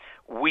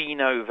 we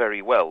know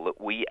very well that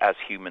we as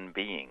human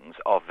beings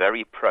are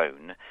very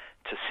prone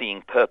to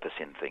seeing purpose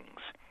in things,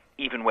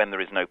 even when there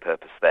is no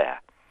purpose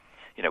there.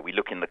 You know, we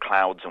look in the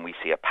clouds and we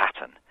see a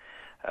pattern.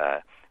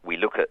 We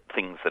look at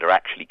things that are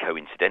actually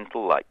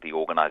coincidental, like the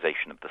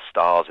organization of the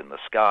stars in the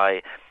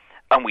sky,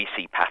 and we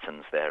see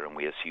patterns there and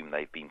we assume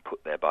they've been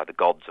put there by the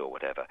gods or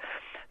whatever.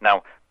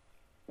 Now,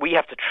 we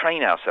have to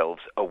train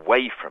ourselves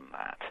away from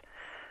that,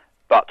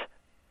 but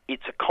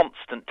it's a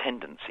constant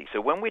tendency. So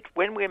when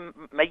we're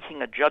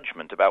making a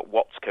judgment about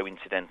what's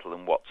coincidental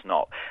and what's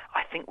not,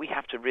 I think we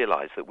have to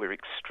realize that we're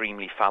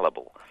extremely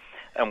fallible.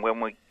 And when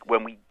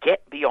we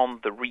get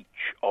beyond the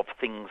reach of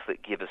things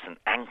that give us an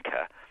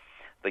anchor,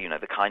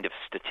 the kind of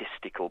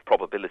statistical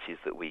probabilities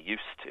that we're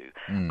used to,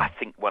 I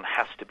think one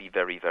has to be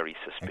very, very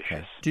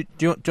suspicious. Okay.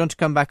 Do you want to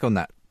come back on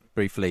that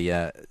briefly,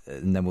 and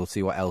then we'll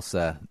see what else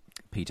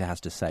Peter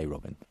has to say,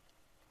 Robin?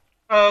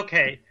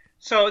 Okay.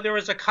 So there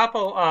was a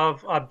couple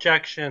of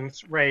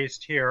objections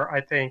raised here,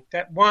 I think.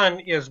 That one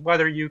is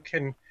whether you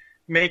can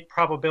make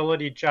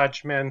probability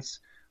judgments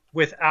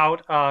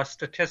without a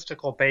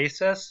statistical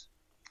basis.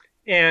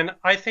 And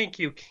I think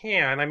you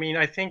can. I mean,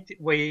 I think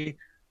that we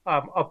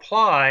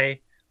apply,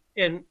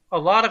 in a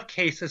lot of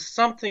cases,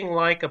 something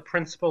like a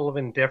principle of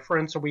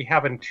indifference, or we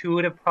have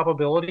intuitive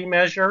probability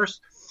measures,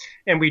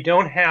 and we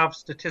don't have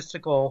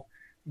statistical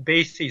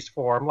bases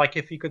for them. Like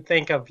if you could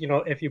think of,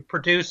 if you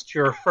produced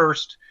your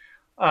first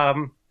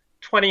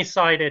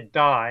 20-sided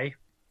die,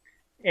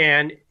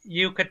 and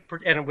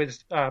it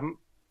was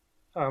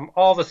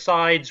all the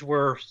sides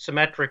were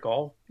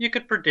symmetrical, you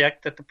could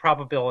predict that the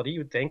probability,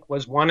 you'd think,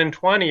 was 1 in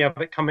 20 of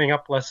it coming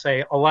up, let's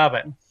say,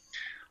 11.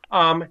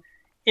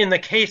 In the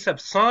case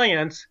of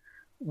science,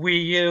 we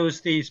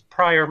use these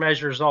prior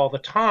measures all the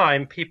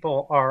time.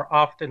 People are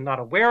often not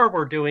aware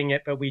we're doing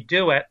it, but we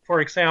do it. For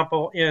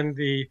example, in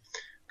the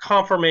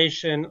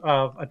confirmation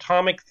of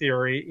atomic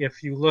theory,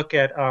 if you look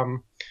at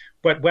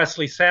what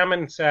Wesley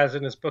Salmon says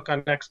in his book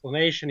on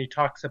explanation, he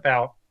talks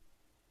about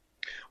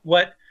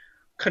what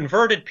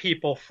converted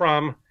people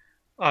from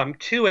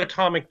to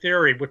atomic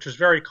theory, which was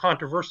very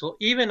controversial,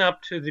 even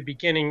up to the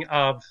beginning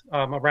of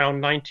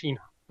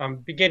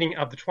beginning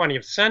of the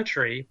 20th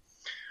century,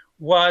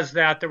 was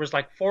that there was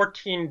like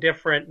 14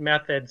 different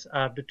methods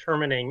of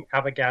determining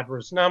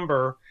Avogadro's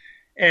number,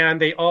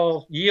 and they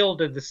all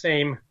yielded the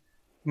same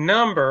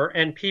number,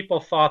 and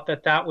people thought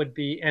that that would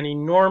be an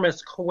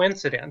enormous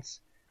coincidence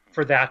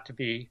for that to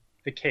be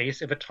the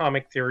case if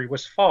atomic theory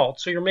was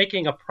false. So you're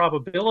making a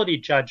probability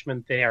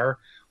judgment there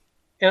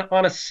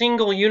on a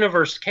single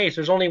universe case.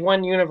 There's only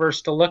one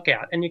universe to look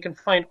at, and you can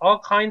find all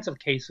kinds of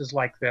cases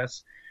like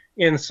this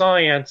in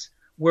science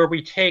where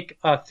we take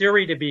a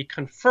theory to be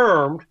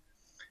confirmed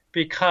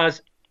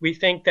because we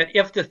think that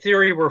if the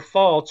theory were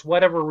false,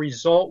 whatever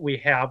result we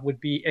have would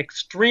be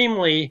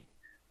extremely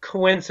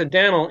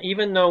coincidental,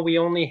 even though we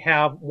only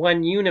have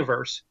one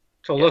universe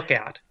to look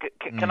at.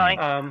 Can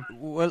I?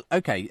 Well,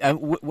 okay.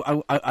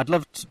 I'd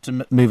love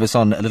to move us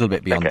on a little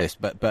bit beyond this,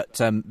 but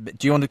do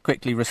you want to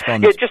quickly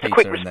respond? Yeah, just Peter, a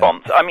quick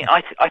response. I mean,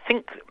 I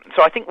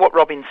think what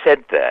Robin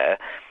said there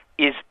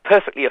is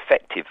perfectly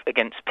effective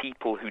against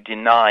people who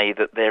deny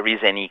that there is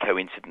any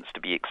coincidence to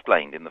be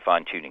explained in the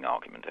fine-tuning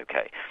argument,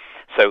 okay?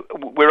 So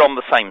we're on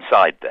the same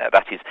side there.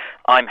 That is,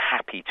 I'm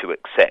happy to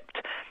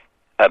accept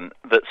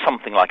that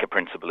something like a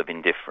principle of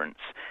indifference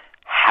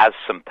has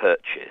some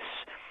purchase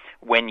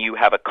when you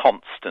have a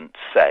constant,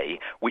 say,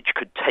 which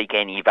could take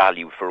any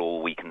value for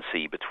all we can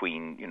see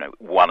between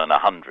 1 and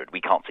 100. We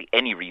can't see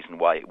any reason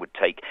why it would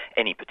take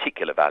any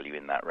particular value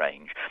in that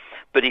range.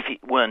 But if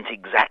it weren't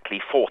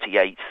exactly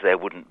 48, there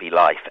wouldn't be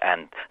life,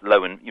 and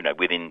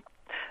within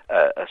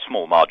a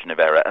small margin of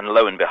error, and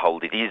lo and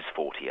behold, it is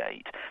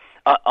 48.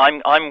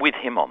 I'm with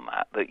him on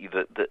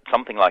that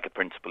something like a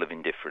principle of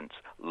indifference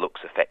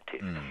looks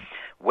effective.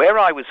 Where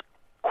I was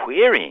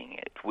querying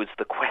it was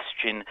the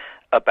question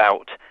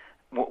about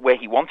where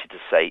he wanted to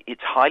say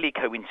it's highly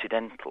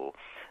coincidental.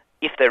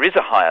 If there is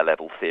a higher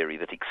level theory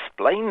that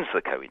explains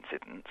the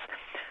coincidence,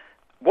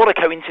 what a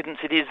coincidence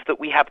it is that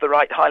we have the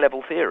right high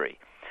level theory.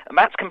 And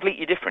that's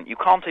completely different. You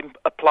can't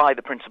apply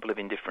the principle of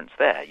indifference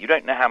there. You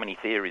don't know how many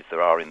theories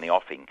there are in the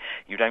offing.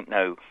 You don't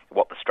know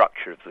what the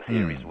structure of the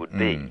theories would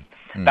be.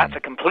 That's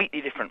a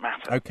completely different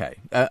matter. Okay.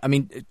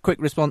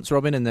 Quick response,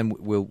 Robin, and then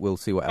we'll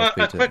see what else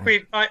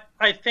Peter.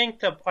 I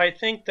think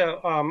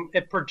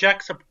it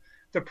projects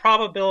the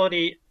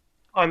probability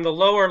on the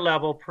lower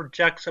level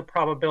projects a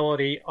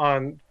probability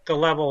on the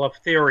level of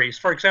theories.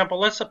 For example,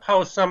 let's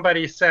suppose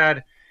somebody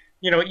said,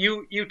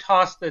 you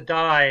toss the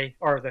die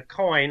or the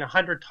coin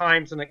 100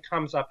 times and it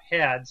comes up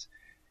heads,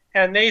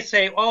 and they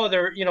say,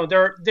 they're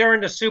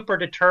into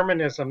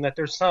superdeterminism, that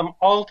there's some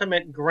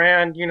ultimate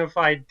grand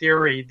unified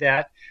theory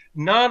that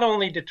not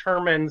only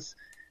determines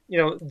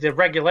the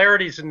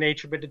regularities in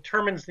nature, but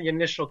determines the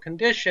initial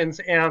conditions,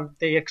 and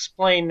they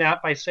explain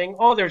that by saying,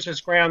 there's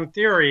this grand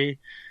theory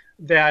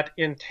that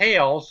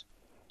entails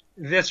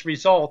this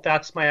result.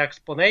 That's my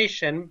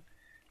explanation.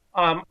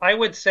 I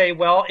would say,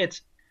 well,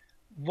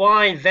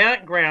 why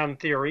that ground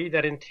theory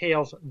that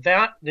entails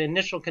that the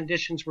initial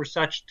conditions were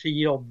such to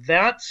yield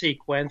that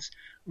sequence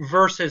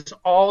versus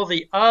all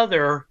the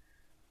other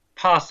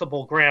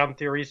possible ground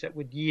theories that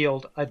would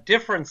yield a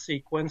different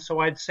sequence. So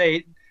I'd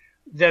say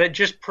that it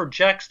just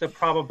projects the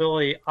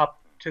probability up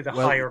to the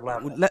higher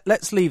level.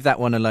 Let's leave that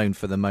one alone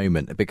for the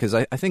moment, because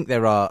I think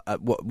there are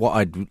what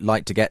I'd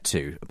like to get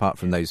to, apart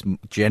from those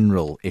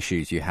general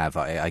issues you have,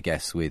 I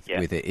guess, with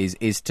it,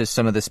 is to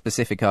some of the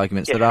specific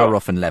arguments that are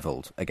often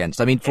levelled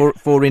against. I mean,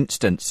 for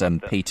instance,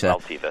 Peter,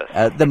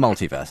 the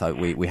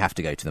multiverse. We have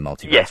to go to the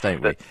multiverse,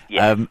 don't we?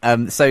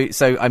 Yes.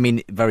 So I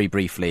mean, very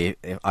briefly,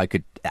 if I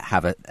could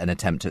have an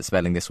attempt at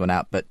spelling this one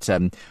out, but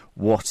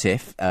what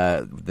if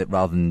that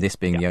rather than this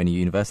being the only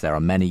universe, there are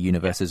many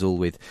universes, all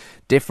with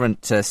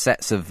different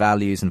sets of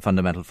values and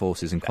fundamental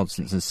forces and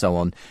constants and so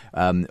on.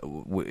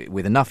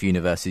 With enough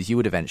universes, you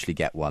would eventually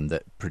get one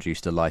that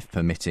produced a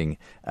life-permitting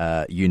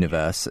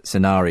universe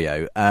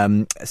scenario.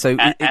 And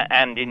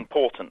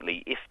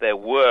importantly, if there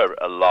were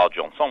a large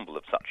ensemble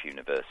of such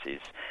universes,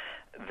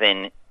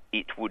 then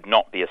it would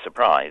not be a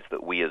surprise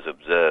that we as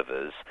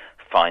observers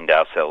find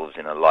ourselves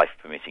in a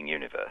life-permitting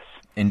universe.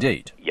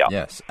 Indeed. Yeah.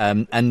 Yes.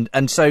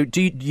 And so,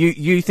 do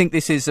you think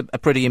this is a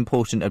pretty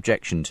important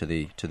objection to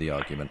the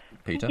argument,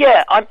 Peter?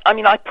 Yeah. I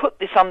mean, I put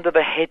this under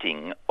the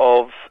heading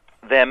of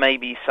there may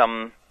be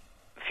some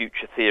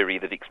future theory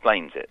that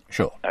explains it.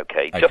 Sure.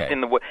 Okay. Just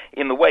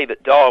in the way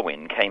that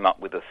Darwin came up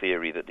with a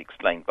theory that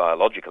explained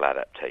biological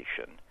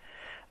adaptation.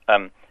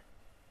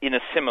 In a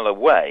similar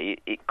way,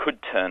 it could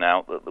turn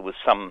out that there was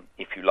some,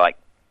 if you like,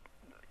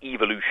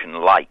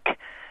 evolution-like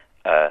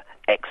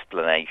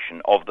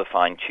explanation of the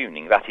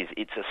fine-tuning. That is,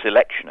 it's a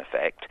selection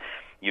effect.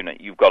 You know,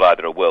 you've got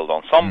either a world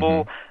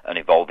ensemble, an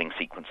evolving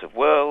sequence of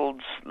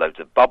worlds, loads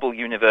of bubble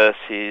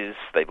universes.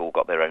 They've all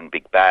got their own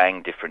Big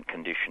Bang, different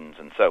conditions,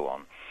 and so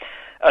on.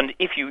 And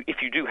if you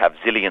do have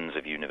zillions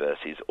of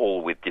universes,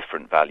 all with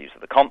different values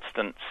of the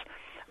constants,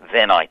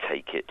 then I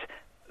take it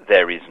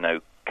there is no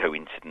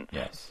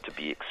coincidence to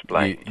be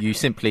explained. You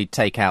simply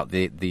take out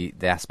the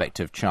aspect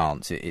of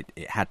chance. It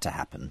had to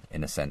happen,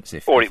 in a sense.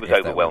 It was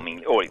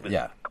overwhelming, or it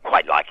was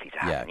quite likely to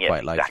happen. Yeah,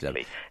 quite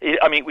exactly.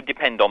 I mean, it would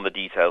depend on the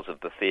details of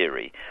the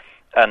theory.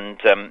 And,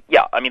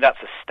 I mean,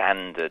 that's a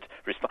standard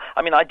response.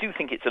 I mean, I do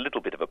think it's a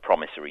little bit of a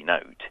promissory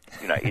note.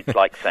 You know, it's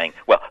like saying,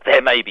 well,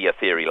 there may be a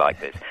theory like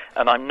this.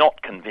 And I'm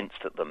not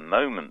convinced at the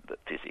moment that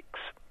physics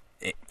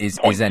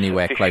is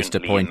anywhere close to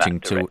pointing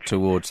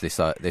towards this.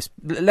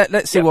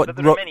 Let's see what. But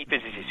there are many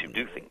physicists who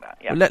do think that.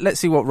 Yeah. Let's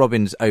see what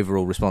Robin's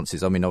overall response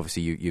is. I mean,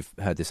 obviously you've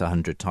heard this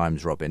 100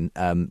 times, Robin.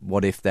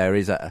 What if there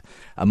is a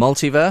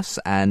multiverse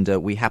and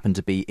we happen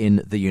to be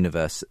in the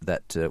universe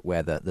that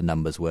where the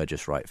numbers were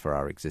just right for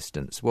our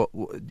existence? What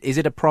is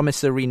it? A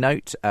promissory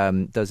note?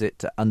 Does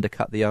it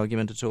undercut the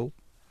argument at all?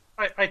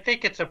 I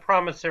think it's a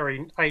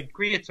promissory. I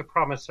agree, it's a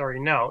promissory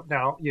note.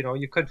 Now, you know,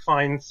 you could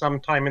find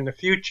sometime in the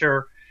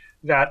future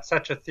that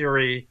such a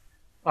theory,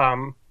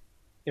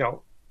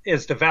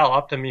 is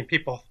developed. I mean,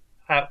 people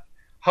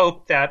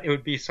hope that it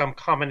would be some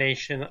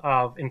combination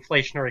of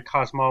inflationary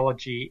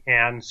cosmology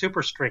and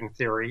superstring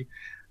theory.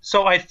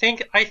 So I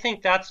think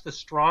that's the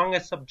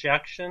strongest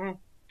objection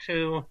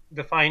to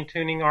the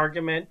fine-tuning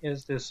argument,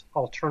 is this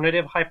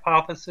alternative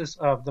hypothesis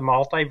of the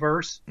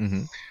multiverse.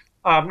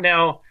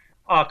 Now,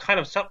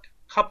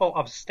 couple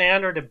of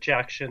standard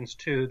objections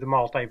to the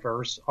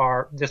multiverse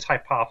are this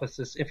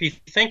hypothesis. If you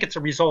think it's a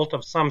result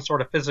of some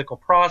sort of physical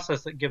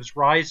process that gives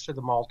rise to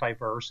the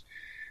multiverse,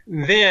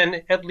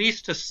 then at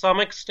least to some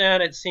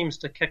extent it seems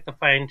to kick the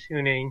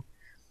fine-tuning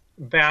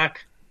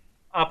back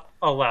up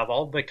a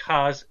level,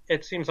 because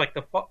it seems like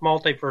the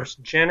multiverse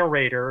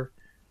generator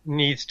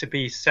needs to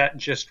be set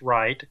just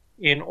right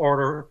in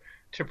order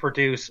to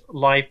produce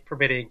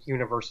life-permitting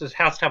universes. It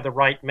has to have the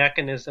right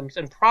mechanisms,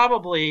 and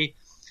probably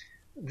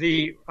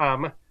if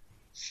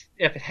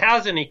it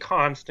has any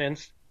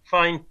constants,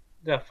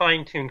 the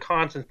fine-tuned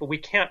constants, but we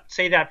can't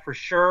say that for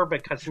sure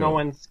because no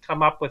one's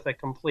come up with a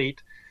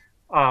complete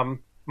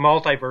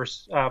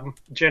multiverse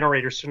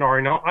generator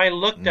scenario. Now, I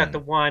looked at the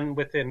one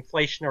with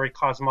inflationary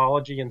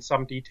cosmology in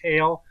some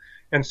detail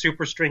and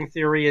superstring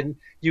theory, and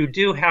you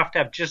do have to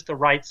have just the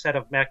right set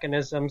of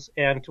mechanisms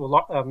and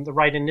the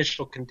right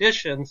initial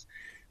conditions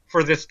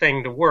for this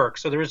thing to work.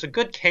 So there is a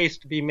good case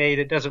to be made.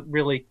 It doesn't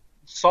really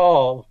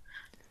solve,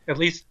 at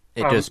least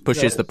it just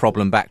pushes the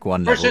problem back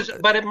one level.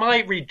 But it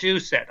might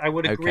reduce it. I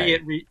would agree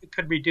it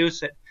could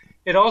reduce it.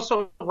 It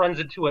also runs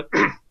into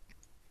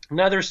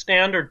another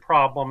standard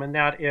problem, and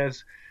that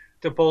is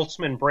the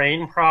Boltzmann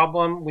brain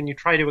problem. When you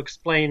try to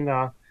explain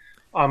the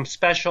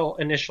special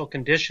initial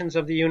conditions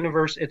of the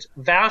universe, it's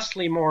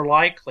vastly more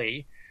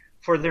likely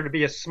for there to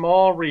be a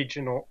small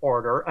regional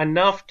order,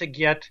 enough to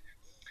get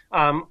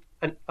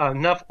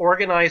enough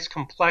organized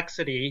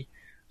complexity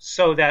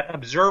so that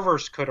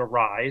observers could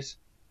arise.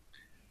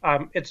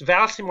 It's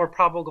vastly more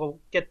probable to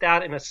get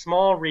that in a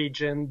small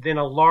region than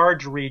a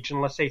large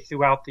region, let's say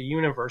throughout the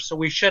universe. So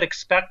we should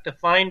expect to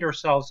find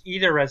ourselves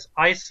either as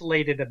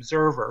isolated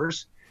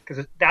observers,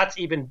 because that's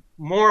even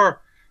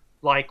more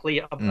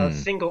likely a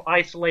single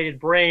isolated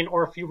brain,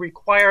 or if you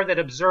require that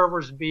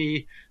observers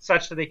be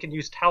such that they can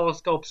use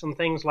telescopes and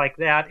things like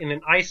that in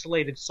an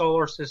isolated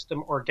solar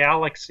system or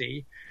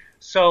galaxy.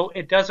 So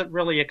it doesn't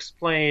really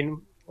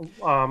explain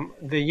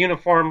the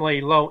uniformly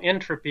low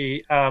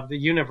entropy of the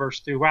universe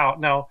throughout.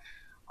 Now,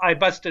 I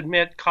must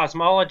admit,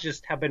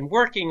 cosmologists have been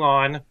working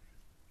on,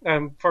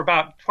 for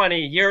about 20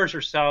 years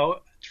or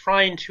so,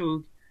 trying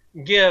to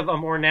give a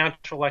more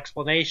natural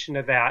explanation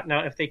of that.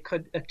 Now, if they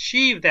could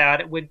achieve that,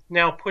 it would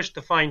now push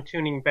the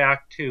fine-tuning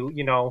back to,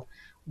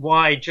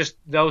 why just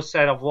those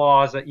set of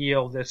laws that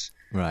yield this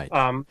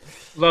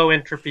low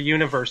entropy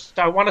universe.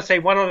 So I want to say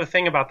one other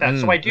thing about that.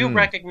 So I do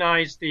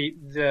recognize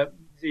that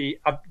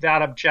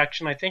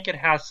objection. I think it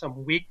has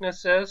some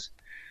weaknesses.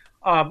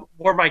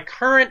 Where my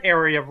current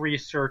area of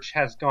research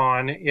has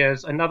gone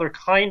is another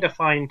kind of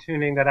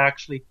fine-tuning that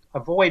actually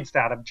avoids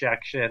that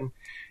objection.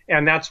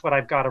 And that's what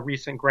I've got a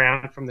recent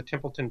grant from the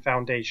Templeton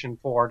Foundation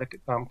for to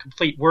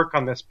complete work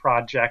on this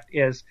project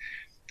is,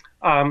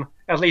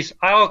 at least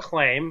I'll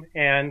claim,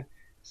 and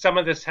some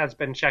of this has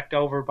been checked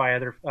over by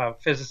other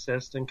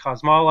physicists and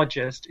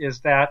cosmologists, is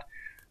that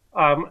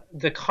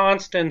the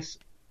constants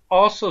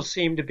also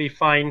seem to be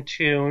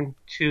fine-tuned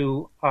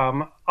to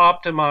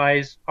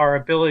optimize our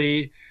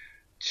ability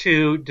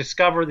to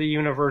discover the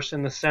universe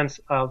in the sense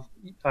of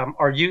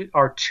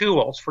our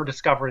tools for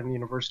discovering the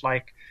universe,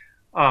 like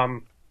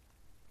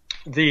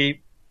the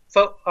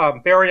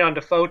baryon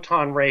to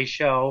photon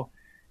ratio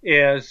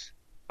is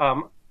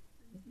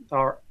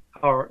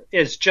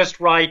just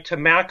right to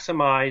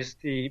maximize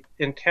the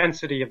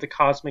intensity of the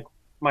cosmic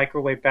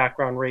microwave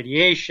background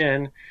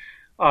radiation,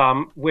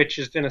 which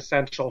is then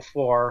essential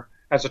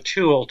as a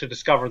tool to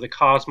discover the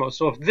cosmos.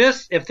 So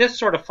if this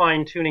sort of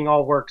fine tuning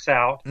all works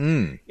out,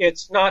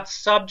 it's not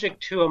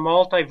subject to a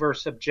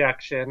multiverse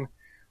objection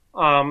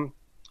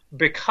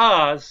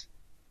because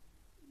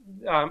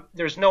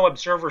there's no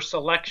observer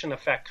selection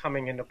effect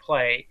coming into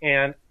play.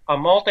 And a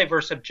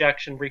multiverse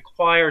objection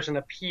requires an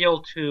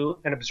appeal to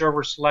an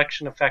observer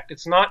selection effect.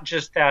 It's not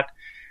just that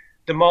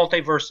the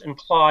multiverse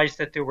implies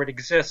that there would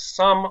exist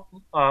some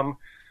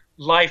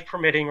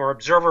life-permitting or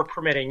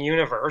observer-permitting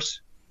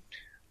universe,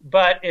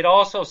 but it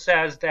also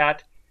says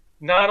that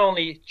not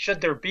only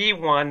should there be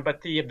one,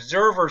 but the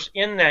observers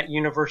in that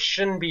universe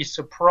shouldn't be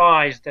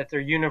surprised that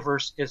their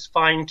universe is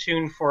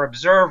fine-tuned for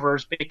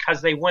observers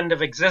because they wouldn't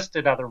have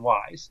existed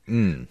otherwise.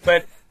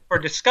 But for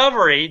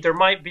discovery, there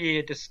might be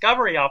a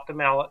discovery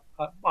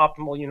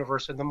optimal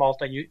universe in the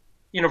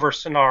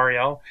multi-universe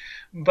scenario,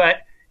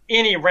 but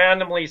any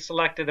randomly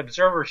selected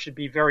observer should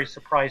be very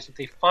surprised if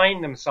they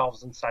find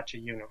themselves in such a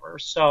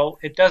universe. So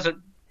it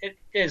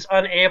is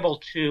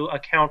unable to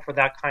account for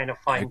that kind of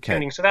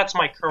fine-tuning. So that's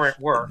my current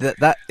work.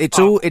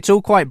 It's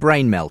all quite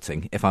brain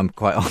melting, if I'm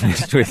quite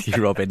honest with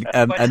you, Robin.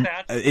 And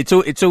it's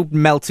all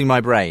melting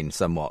my brain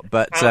somewhat.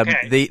 But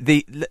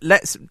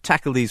let's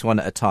tackle these one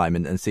at a time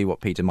and see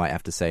what Peter might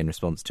have to say in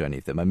response to any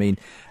of them. I mean,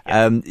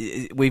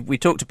 we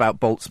talked about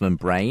Boltzmann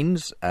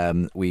brains.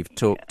 We've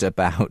talked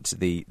about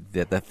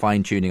the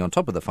fine-tuning on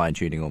top of the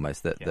fine-tuning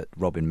almost that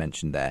Robin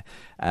mentioned there.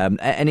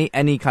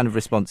 Any kind of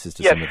responses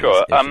to some of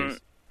these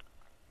issues?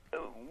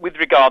 With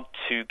regard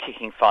to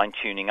kicking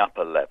fine-tuning up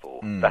a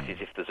level, that is,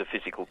 if there's a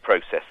physical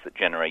process that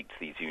generates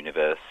these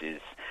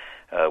universes,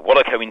 what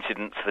a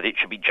coincidence that it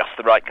should be just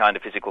the right kind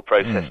of physical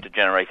process to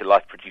generate a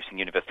life-producing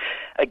universe.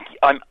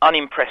 I'm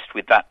unimpressed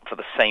with that for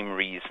the same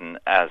reason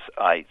as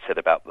I said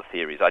about the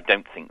theories. I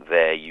don't think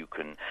there you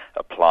can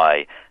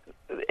apply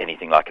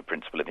anything like a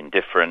principle of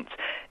indifference.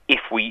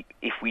 If we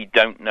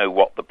don't know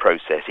what the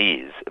process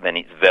is, then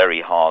it's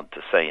very hard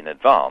to say in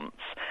advance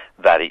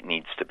that it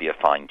needs to be a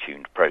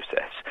fine-tuned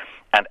process.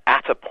 And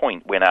at a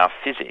point when our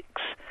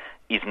physics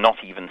is not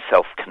even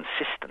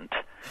self-consistent,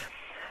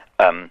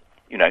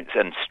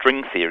 and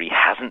string theory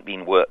hasn't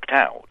been worked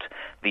out,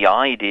 the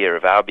idea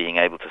of our being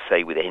able to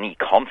say with any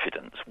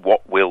confidence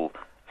what will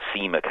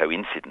seem a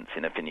coincidence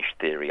in a finished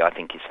theory, I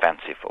think is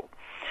fanciful.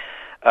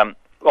 On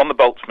the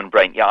Boltzmann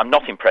brain, I'm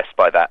not impressed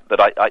by that,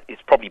 but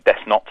it's probably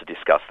best not to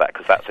discuss that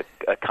because that's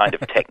a kind of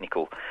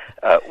technical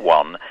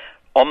one.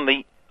 On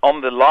the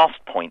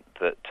last point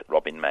that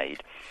Robin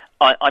made,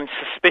 I'm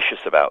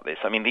suspicious about this.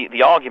 I mean,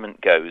 the argument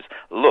goes,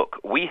 look,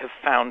 we have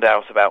found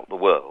out about the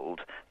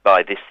world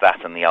by this,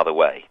 that, and the other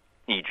way,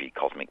 e.g.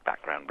 cosmic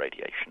background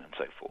radiation and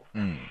so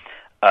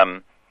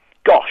forth.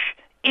 Gosh,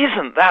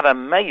 isn't that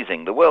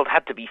amazing? The world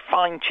had to be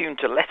fine-tuned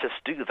to let us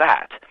do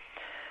that.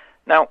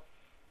 Now,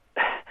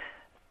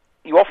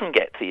 you often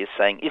get theists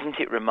saying, isn't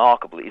it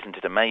remarkable, isn't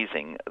it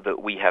amazing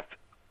that we have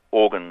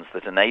organs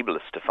that enable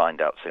us to find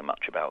out so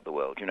much about the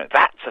world?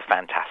 That's a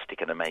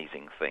fantastic and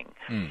amazing thing.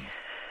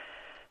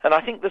 And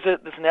I think there's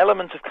an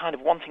element of kind of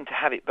wanting to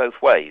have it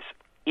both ways.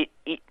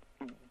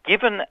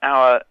 Given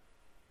our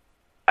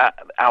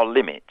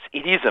limits,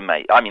 it is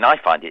amazing. I mean, I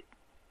find it,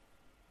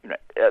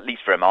 at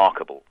least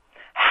remarkable,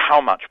 how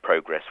much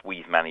progress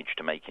we've managed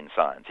to make in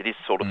science. It is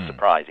sort of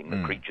surprising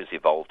that creatures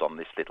evolved on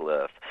this little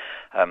Earth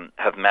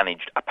have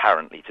managed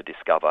apparently to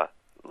discover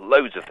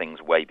loads of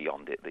things way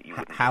beyond it that you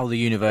wouldn't. How the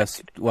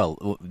universe,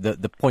 well,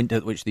 the point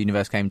at which the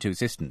universe came into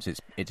existence,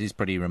 it is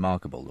pretty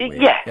remarkable.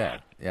 Yeah.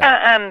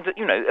 And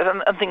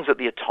and things at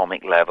the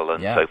atomic level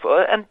and so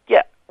forth. And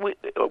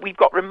we've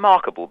got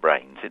remarkable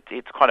brains.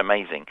 It's quite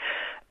amazing.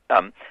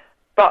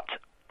 But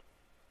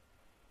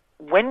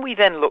when we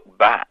then look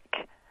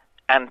back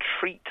and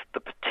treat the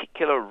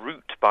particular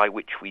route by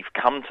which we've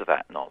come to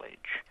that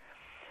knowledge,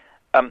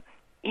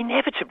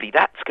 inevitably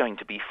that's going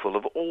to be full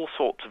of all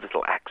sorts of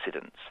little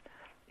accidents.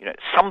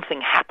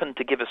 Something happened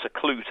to give us a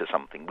clue to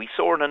something. We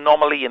saw an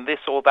anomaly in this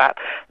or that.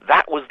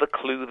 That was the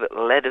clue that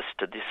led us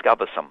to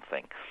discover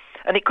something.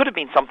 And it could have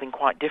been something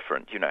quite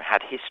different,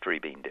 had history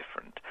been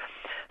different.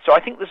 So I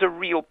think there's a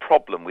real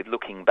problem with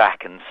looking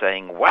back and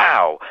saying,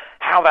 wow,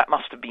 how that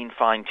must have been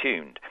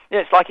fine-tuned.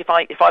 It's like if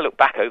I look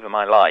back over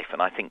my life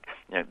and I think,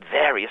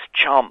 various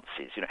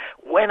chances,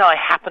 when I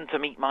happened to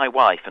meet my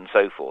wife and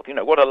so forth,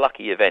 what a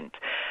lucky event.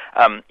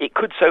 It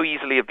could so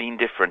easily have been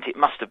different. It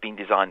must have been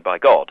designed by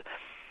God.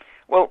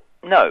 Well,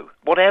 no.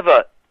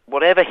 Whatever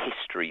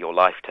history your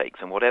life takes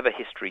and whatever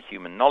history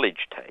human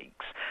knowledge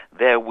takes,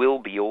 there will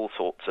be all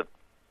sorts of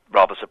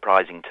rather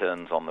surprising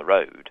turns on the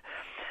road.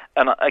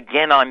 And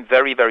again, I'm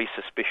very, very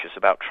suspicious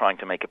about trying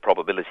to make a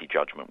probability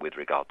judgment with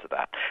regard to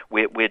that.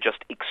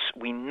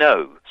 We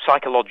know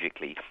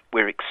psychologically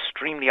we're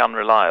extremely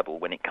unreliable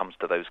when it comes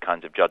to those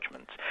kinds of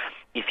judgments.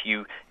 If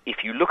you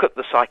look at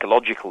the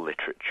psychological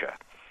literature,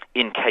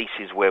 in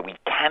cases where we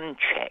can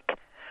check,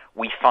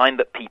 we find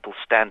that people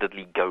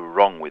standardly go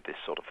wrong with this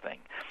sort of thing.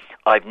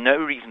 I've no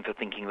reason for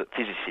thinking that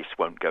physicists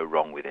won't go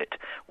wrong with it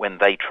when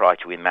they try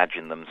to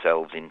imagine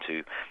themselves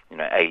into,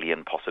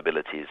 alien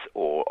possibilities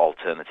or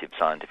alternative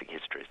scientific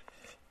histories.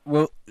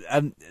 Well,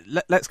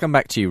 let's come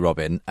back to you,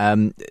 Robin.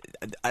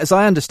 As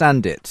I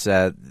understand it,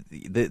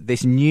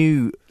 this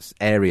new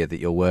area that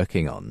you're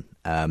working on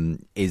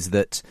is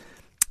that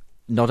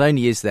not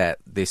only is there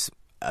this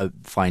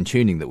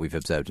fine-tuning that we've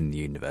observed in the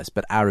universe,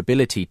 but our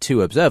ability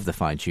to observe the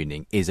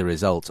fine-tuning is a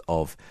result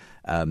of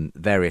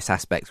various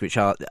aspects which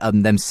are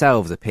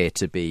themselves appear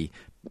to be,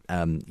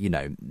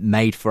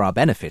 made for our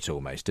benefit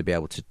almost, to be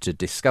able to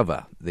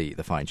discover the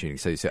fine-tuning.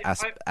 So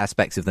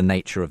aspects of the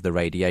nature of the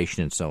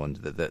radiation and so on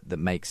that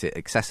makes it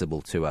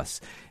accessible to us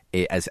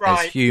as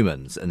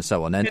humans and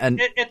so on.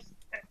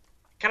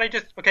 Can I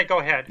just... Okay, go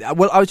ahead.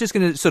 Well, I was just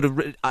going to sort of,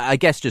 I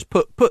guess, just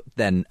put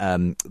then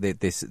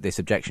this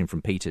objection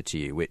from Peter to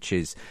you, which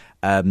is,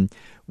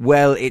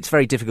 well, it's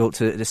very difficult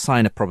to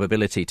assign a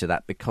probability to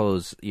that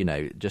because,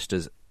 just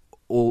as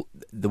all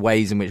the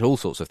ways in which all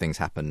sorts of things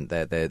happen,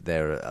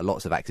 there are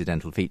lots of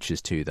accidental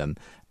features to them.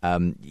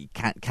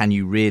 Can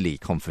you really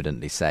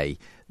confidently say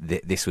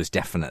that this was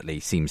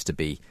definitely seems to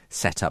be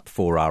set up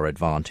for our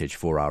advantage,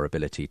 for our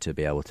ability to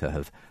be able to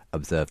have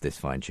observed this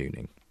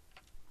fine-tuning?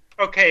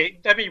 Okay,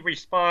 let me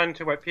respond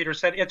to what Peter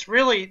said. It's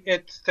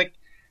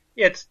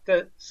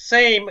the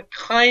same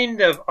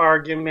kind of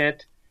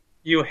argument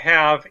you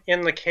have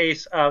in the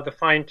case of the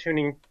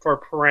fine-tuning for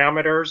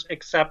parameters,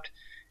 except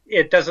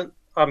it doesn't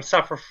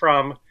suffer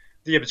from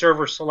the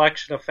observer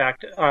selection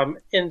effect.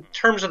 In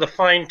terms of the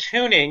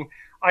fine-tuning,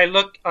 I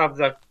look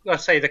of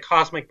let's say the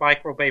cosmic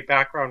microwave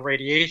background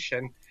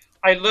radiation.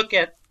 I look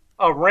at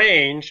a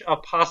range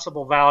of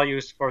possible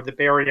values for the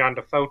baryon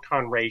to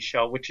photon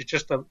ratio, which is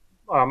just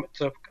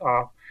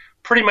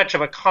pretty much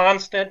of a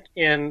constant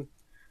in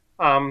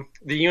the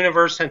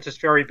universe since its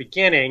very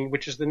beginning,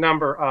 which is the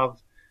number of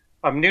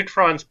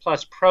neutrons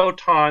plus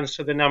protons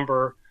to the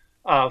number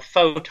of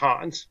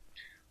photons.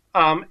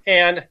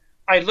 And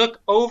I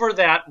look over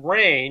that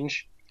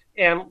range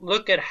and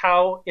look at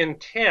how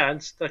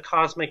intense the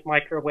cosmic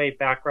microwave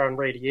background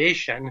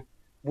radiation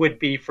would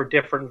be for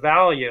different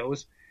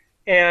values.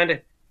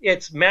 And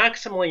it's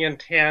maximally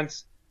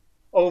intense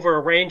over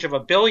a range of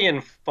 1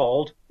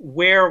 billion-fold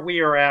where we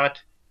are at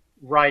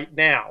right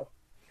now.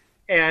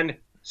 And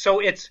so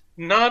it's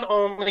not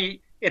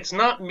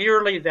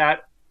merely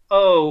that,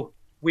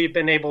 we've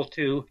been able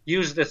to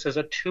use this as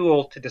a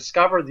tool to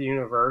discover the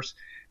universe,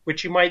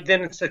 which you might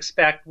then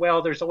expect,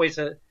 well, there's always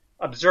a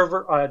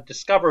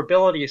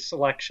discoverability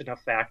selection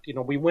effect.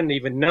 We wouldn't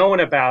even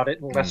known about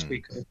it unless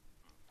we could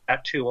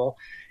that tool.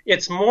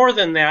 It's more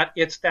than that.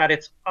 It's that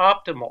it's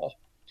optimal.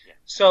 Yeah.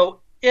 So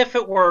if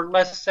it were,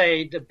 let's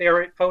say, the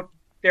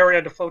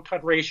baryon to photon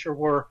ratio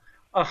were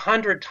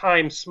 100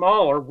 times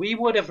smaller, we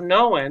would have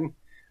known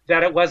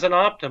that it wasn't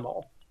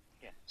optimal.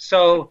 Yeah.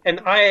 So,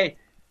 and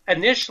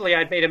initially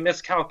I'd made a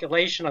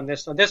miscalculation on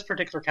this. Now, this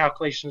particular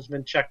calculation has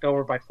been checked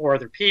over by 4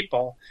 other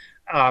people,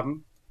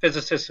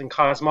 physicists and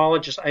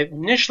cosmologists. I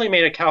initially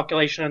made a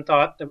calculation and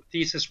thought the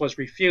thesis was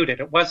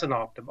refuted. It wasn't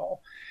optimal.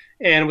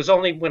 And it was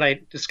only when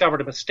I discovered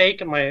a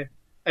mistake in my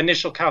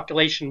initial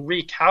calculation,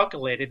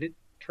 recalculated, it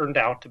turned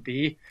out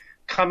to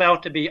come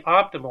out to be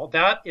optimal.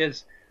 That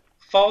is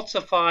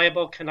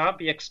falsifiable, cannot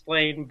be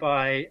explained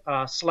by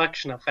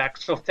selection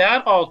effects. So if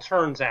that all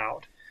turns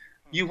out,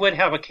 you would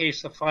have a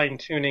case of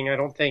fine-tuning. I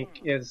don't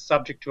think is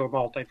subject to a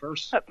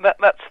multiverse.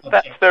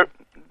 That's a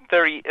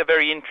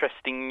very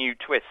interesting new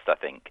twist, I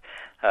think.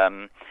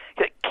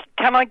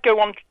 Can I go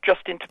on,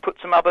 Justin, to put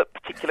some other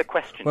particular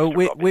questions? Well,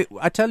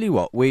 I tell you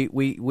what,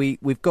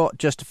 we've got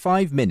just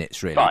 5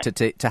 minutes really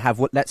to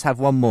have. Let's have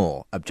one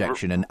more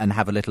objection and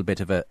have a little bit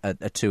of a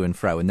to and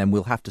fro, and then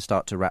we'll have to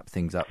start to wrap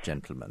things up,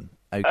 gentlemen.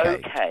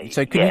 Okay.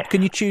 So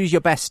can you choose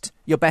your best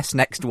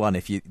next one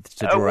to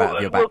draw out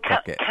of your back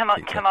pocket?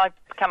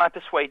 Can I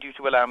persuade you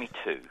to allow me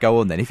to? Go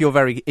on then. If you're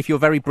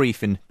very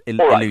brief in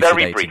All right, elucidating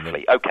very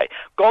briefly. them. Okay.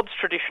 God's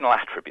traditional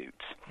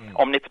attributes: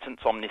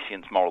 omnipotence,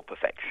 omniscience, moral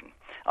perfection.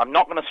 I'm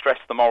not going to stress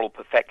the moral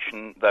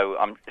perfection, though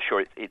I'm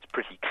sure it's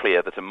pretty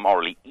clear that a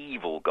morally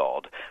evil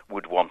God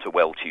would want a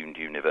well-tuned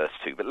universe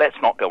too. But let's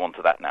not go on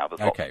to that now.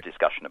 There's lots of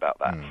discussion about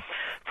that.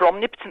 For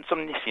omnipotence,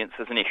 omniscience,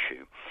 there's an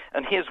issue.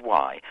 And here's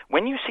why.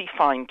 When you see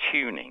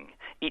fine-tuning,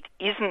 it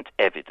isn't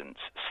evidence,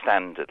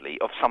 standardly,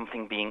 of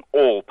something being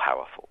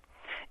all-powerful.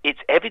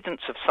 It's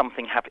evidence of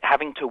something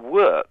having to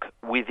work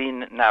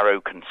within narrow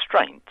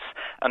constraints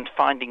and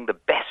finding the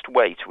best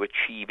way to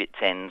achieve its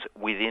ends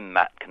within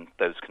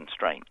those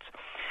constraints.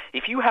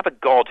 If you have a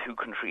God who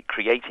can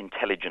create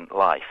intelligent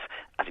life,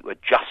 as it were,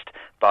 just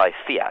by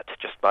fiat,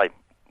 just by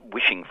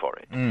wishing for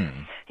it,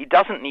 he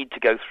doesn't need to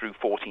go through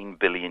 14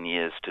 billion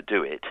years to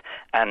do it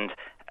and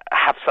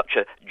have such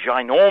a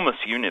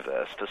ginormous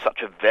universe for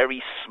such a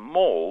very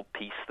small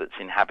piece that's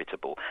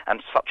inhabitable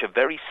and such a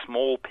very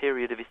small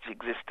period of its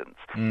existence.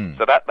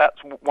 So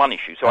that's one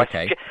issue. So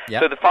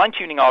so the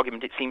fine-tuning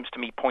argument, it seems to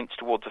me, points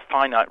towards a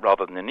finite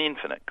rather than an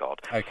infinite God.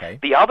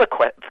 The other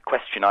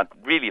question I'd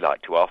really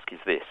like to ask is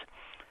this.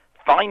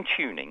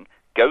 Fine-tuning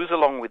goes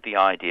along with the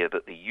idea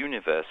that the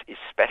universe is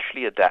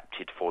specially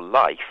adapted for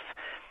life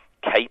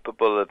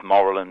capable of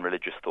moral and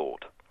religious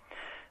thought.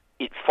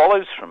 It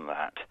follows from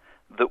that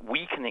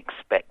we can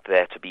expect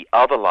there to be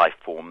other life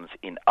forms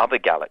in other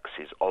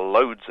galaxies, or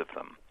loads of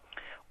them,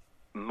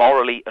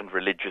 morally and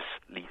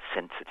religiously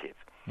sensitive.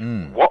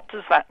 What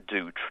does that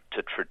do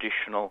to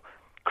traditional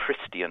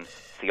Christian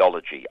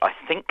theology? I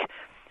think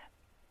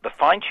the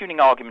fine-tuning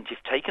argument,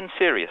 if taken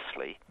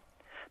seriously,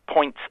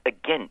 points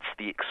against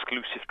the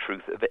exclusive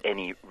truth of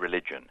any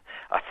religion.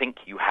 I think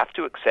you have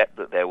to accept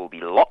that there will be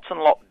lots and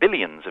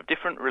billions of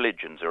different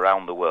religions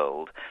around the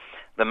world.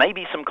 There may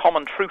be some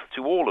common truth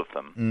to all of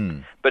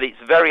them, but it's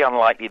very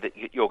unlikely that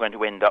you're going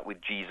to end up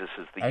with Jesus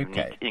as the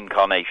unique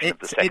incarnation of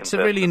the second person. It's a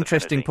really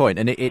interesting point,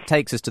 and it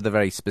takes us to the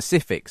very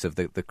specifics of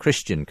the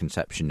Christian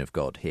conception of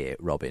God here,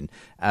 Robin.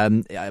 I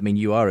mean,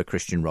 you are a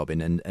Christian,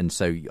 Robin, and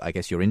so I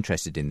guess you're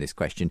interested in this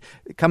question.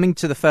 Coming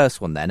to the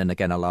first one then, and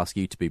again I'll ask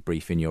you to be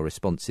brief in your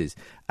responses,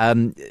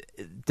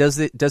 does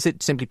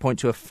it simply point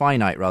to a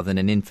finite rather than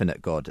an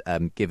infinite God,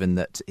 given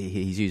that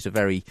he's used a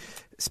very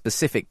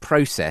specific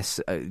process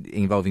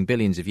involving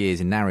billions of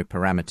years in narrow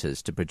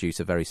parameters to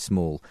produce a very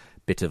small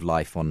bit of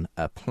life on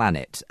a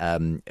planet?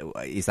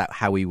 Is that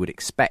how we would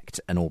expect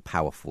an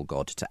all-powerful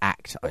God to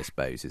act, I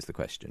suppose, is the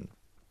question?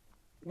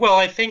 Well,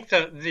 I think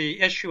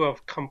the issue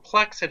of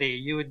complexity,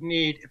 you would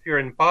need, if you're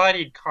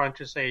embodied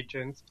conscious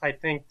agents, I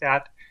think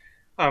that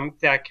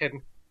that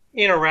can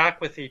interact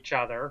with each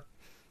other.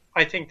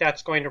 I think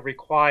that's going to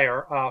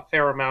require a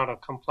fair amount of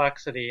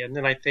complexity. And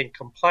then I think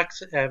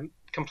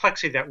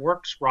complexity that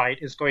works right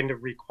is going to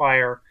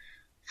require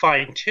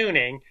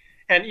fine-tuning.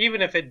 And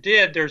even if it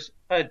did, there's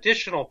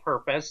additional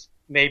purpose,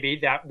 maybe,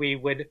 that we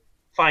would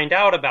find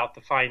out about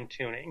the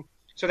fine-tuning.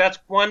 So that's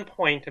one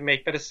point to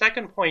make. But a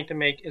second point to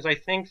make is I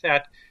think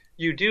that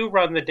you do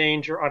run the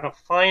danger on a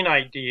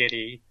finite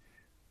deity,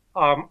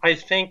 I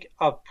think,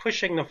 of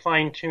pushing the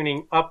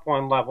fine-tuning up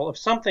one level. If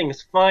something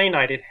is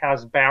finite, it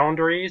has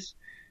boundaries,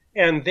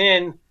 and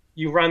then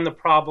you run the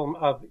problem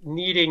of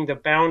needing the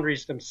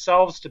boundaries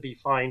themselves to be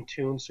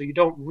fine-tuned, so you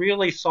don't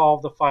really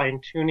solve the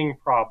fine-tuning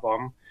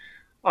problem.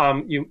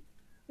 You're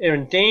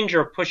in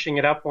danger of pushing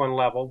it up one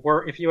level,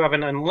 where if you have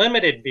an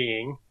unlimited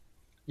being,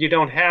 you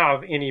don't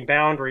have any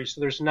boundaries, so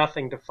there's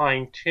nothing to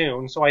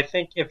fine-tune. So I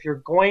think if you're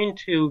going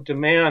to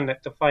demand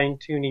that the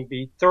fine-tuning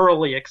be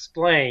thoroughly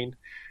explained,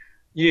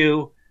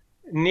 you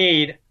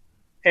need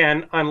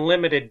an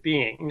unlimited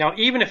being. Now,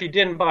 even if you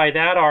didn't buy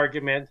that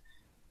argument,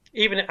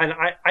 and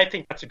I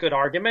think that's a good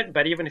argument,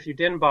 but even if you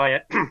didn't buy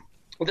it,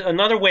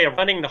 another way of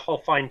running the whole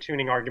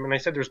fine-tuning argument, I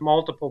said there's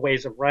multiple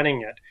ways of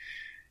running it,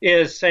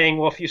 is saying,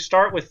 well, if you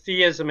start with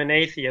theism and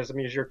atheism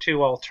as your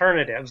two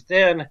alternatives,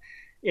 then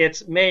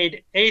it's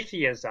made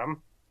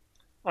atheism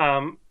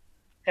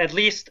at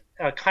least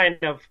a kind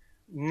of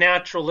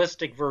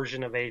naturalistic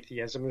version of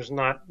atheism. There's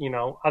not,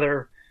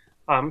 other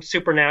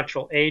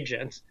supernatural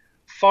agents,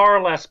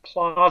 far less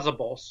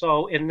plausible.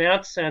 So in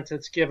that sense,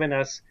 it's given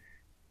us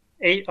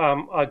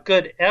a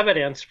good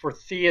evidence for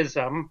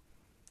theism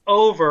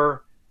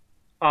over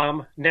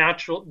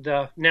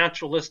the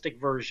naturalistic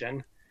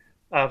version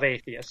of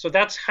atheists. So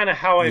that's kind of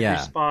how I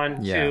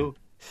respond to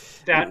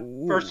that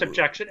first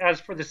objection. As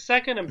for the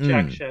second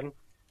objection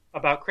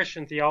about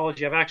Christian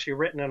theology, I've actually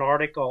written an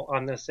article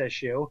on this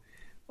issue.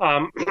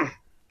 I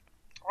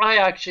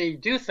actually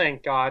do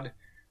think God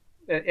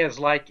is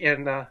like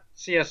in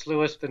C.S.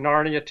 Lewis, the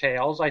Narnia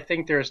Tales. I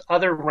think there's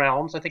other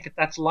realms. I think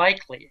that's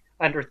likely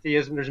under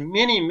theism. There's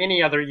many,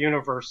 many other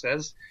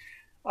universes.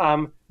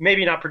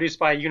 maybe not produced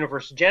by a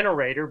universe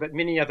generator, but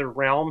many other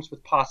realms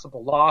with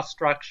possible law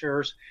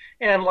structures,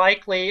 and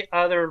likely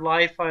other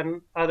life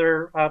on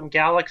other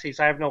galaxies.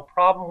 I have no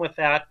problem with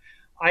that.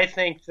 I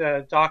think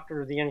the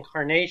doctrine of the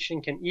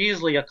incarnation can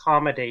easily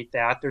accommodate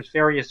that. There's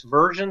various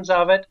versions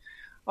of it.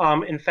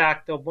 In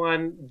fact,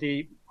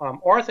 the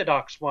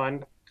Orthodox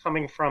one,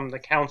 coming from the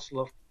Council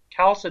of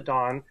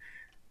Chalcedon,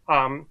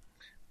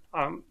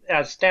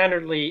 as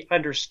standardly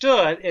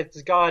understood,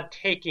 it's God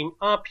taking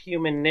up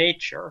human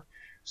nature.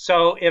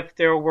 So if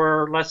there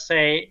were, let's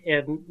say,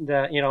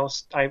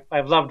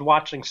 I've loved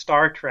watching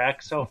Star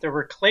Trek. So if there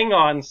were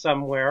Klingons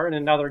somewhere in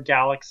another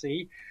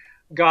galaxy,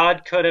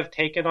 God could have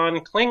taken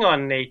on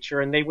Klingon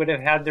nature, and they would have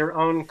had their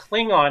own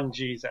Klingon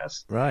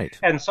Jesus. Right.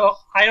 And so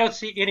I don't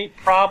see any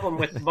problem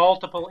with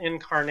multiple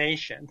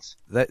incarnations.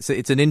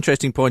 It's an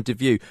interesting point of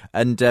view,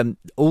 and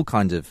all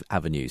kinds of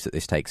avenues that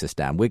this takes us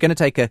down. We're going to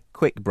take a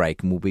quick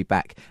break, and we'll be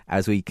back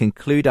as we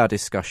conclude our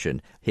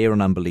discussion here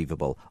on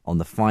Unbelievable on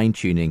the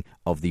fine-tuning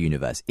of the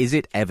universe. Is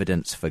it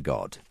evidence for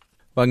God?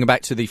 Welcome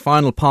back to the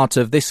final part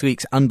of this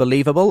week's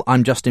Unbelievable.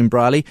 I'm Justin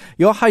Brierley,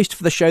 your host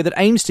for the show that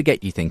aims to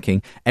get you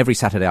thinking every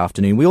Saturday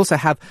afternoon. We also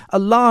have a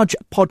large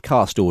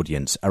podcast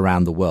audience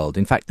around the world.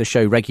 In fact, the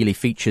show regularly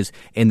features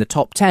in the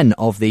top 10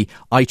 of the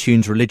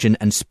iTunes Religion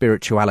and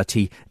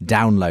Spirituality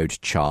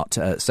download chart.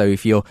 So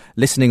if you're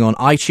listening on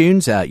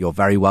iTunes, you're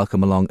very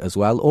welcome along as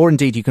well. Or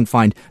indeed, you can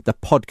find the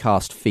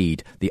podcast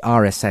feed, the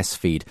RSS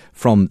feed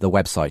from the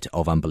website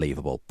of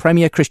Unbelievable.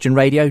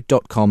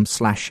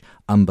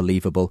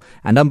 premierchristianradio.com/Unbelievable.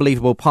 And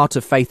Unbelievable, part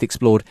of Faith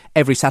Explored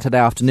every Saturday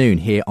afternoon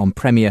here on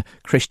Premier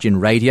Christian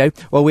Radio.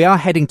 Well, we are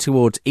heading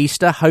towards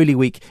Easter. Holy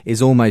Week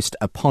is almost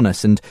upon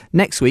us. And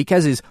next week,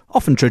 as is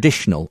often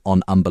traditional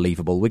on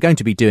Unbelievable, we're going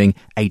to be doing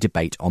a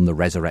debate on the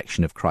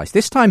resurrection of Christ.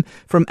 This time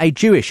from a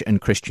Jewish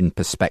and Christian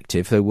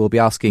perspective. So we'll be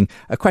asking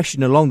a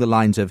question along the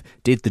lines of,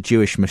 did the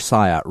Jewish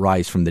Messiah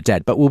rise from the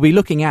dead? But we'll be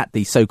looking at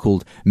the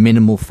so-called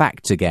minimal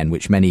facts again,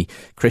 which many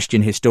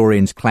Christian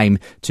historians claim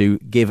to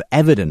give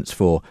evidence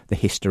for the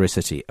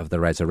historicity of the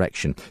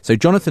resurrection. So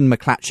Jonathan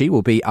McClatchy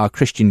will be our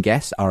Christian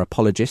guest, our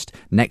apologist,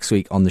 next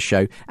week on the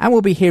show, and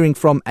we'll be hearing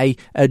from a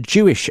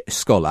Jewish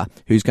scholar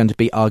who's going to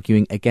be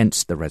arguing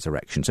against the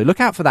resurrection. So look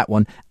out for that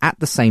one at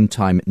the same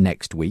time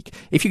next week.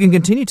 If you can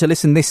continue to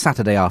listen this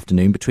Saturday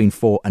afternoon between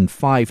 4 and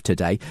 5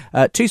 today,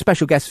 two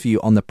special guests for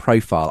you on the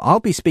profile. I'll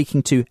be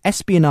speaking to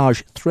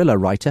espionage thriller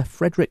writer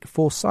Frederick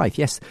Forsyth,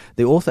 yes,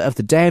 the author of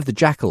The Day of the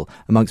Jackal,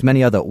 amongst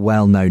many other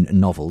well-known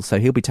novels. So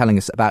he'll be telling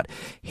us about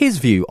his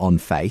view on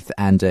faith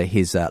and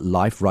his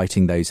life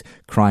writing those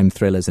crime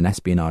thrillers and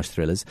espionage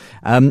thrillers.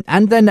 And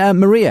then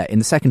Maria, in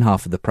the second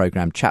half of the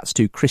programme, chats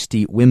to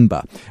Christy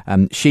Wimber.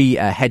 She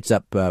heads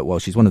up,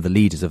 she's one of the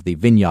leaders of the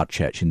Vineyard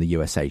Church in the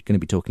USA. Going to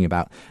be talking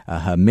about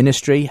her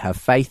ministry, her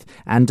faith,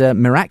 and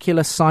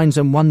miraculous signs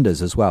and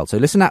wonders as well. So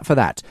listen out for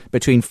that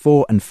between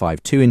 4 and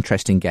 5. Two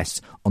interesting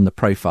guests on the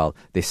profile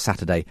this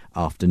Saturday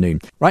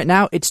afternoon. Right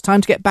now, it's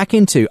time to get back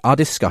into our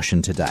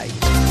discussion today.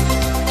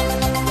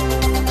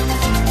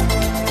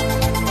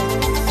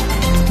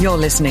 You're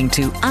listening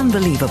to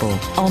Unbelievable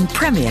on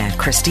Premier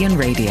Christian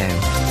Radio.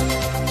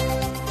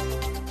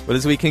 Well,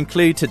 as we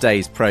conclude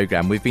today's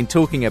programme, we've been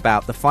talking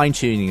about the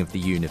fine-tuning of the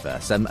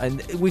universe,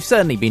 and we've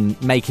certainly been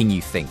making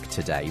you think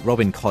today.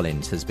 Robin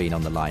Collins has been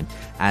on the line,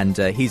 and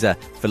he's a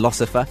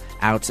philosopher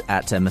out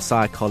at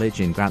Messiah College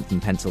in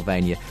Grantham,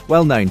 Pennsylvania,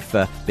 well known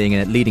for being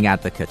a leading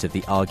advocate of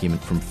the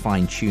argument from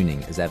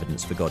fine-tuning as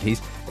evidence for God.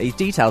 He's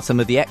detailed some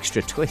of the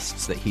extra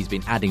twists that he's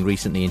been adding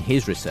recently in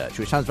his research,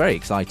 which sounds very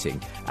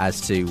exciting as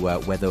to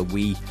whether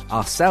we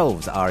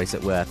ourselves are, as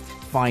it were,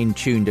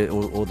 fine-tuned,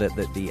 or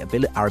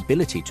that our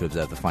ability to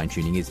observe the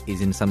fine-tuning is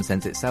in some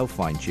sense itself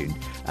fine-tuned.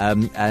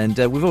 And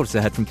we've also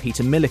heard from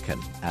Peter Millican,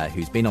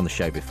 who's been on the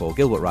show before,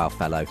 Gilbert Ryle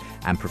Fellow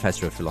and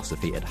Professor of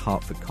Philosophy at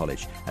Hertford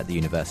College at the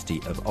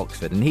University of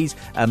Oxford. And he's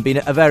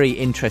been a very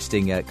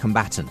interesting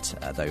combatant,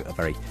 though a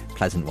very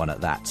pleasant one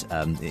at that,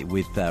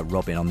 with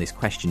Robin on this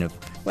question of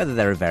whether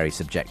there are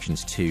various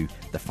objections to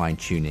the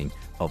fine-tuning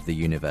of the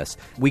universe.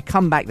 We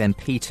come back then,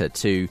 Peter,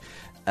 to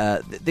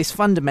this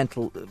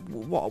fundamental,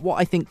 what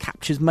I think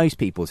captures most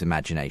people's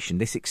imagination,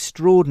 this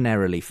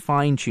extraordinarily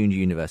fine-tuned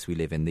universe we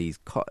live in, these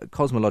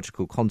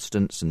cosmological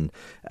constants and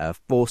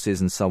forces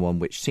and so on,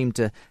 which seem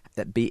to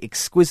be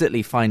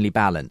exquisitely finely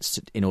balanced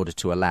in order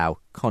to allow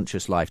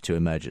conscious life to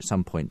emerge at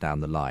some point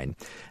down the line.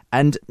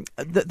 And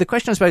the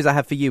question I suppose I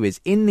have for you is,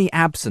 in the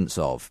absence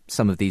of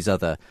some of these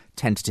other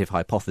tentative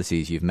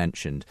hypotheses you've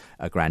mentioned,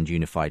 a grand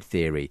unified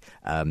theory,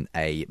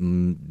 a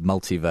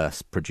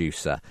multiverse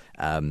producer,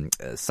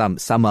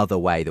 some other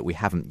way that we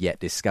haven't yet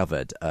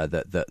discovered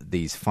that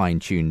these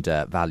fine-tuned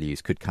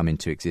values could come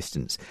into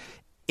existence,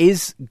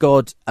 is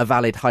God a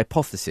valid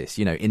hypothesis?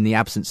 You know, in the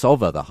absence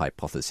of other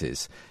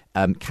hypotheses,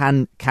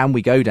 can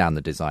we go down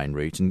the design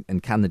route,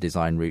 and can the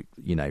design route,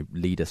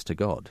 lead us to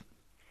God?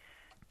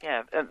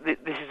 Yeah,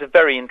 this is a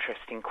very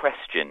interesting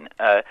question.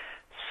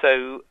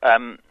 So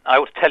I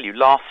ought to tell you,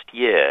 last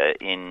year,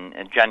 in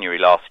January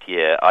last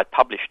year, I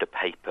published a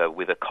paper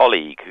with a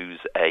colleague who's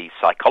a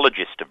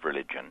psychologist of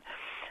religion,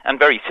 and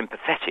very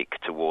sympathetic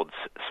towards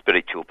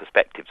spiritual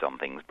perspectives on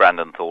things,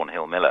 Brandon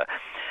Thornhill Miller,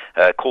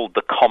 called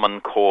The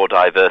Common Core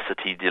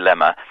Diversity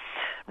Dilemma,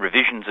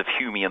 Revisions of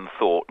Humean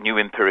Thought, New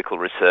Empirical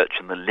Research,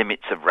 and the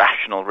Limits of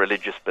Rational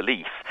Religious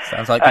Belief.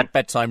 Sounds like good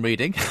bedtime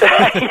reading.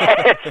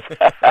 Yes.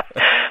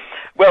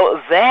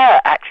 Well,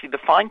 there, actually, the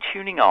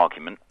fine-tuning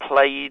argument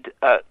played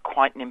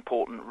quite an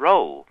important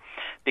role,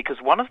 because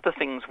one of the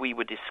things we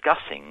were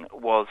discussing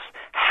was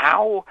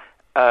how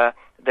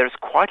there's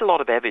quite a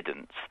lot of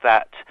evidence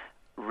that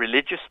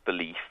religious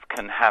belief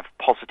can have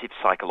positive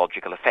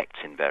psychological effects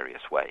in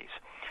various ways,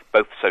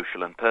 both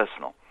social and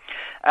personal.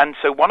 And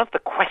so one of the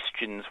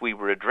questions we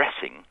were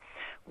addressing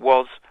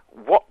was,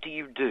 what do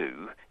you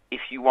do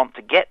if you want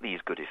to get these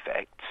good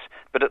effects,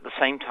 but at the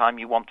same time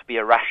you want to be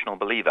a rational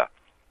believer?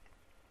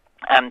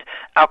 And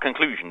our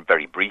conclusion,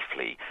 very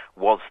briefly,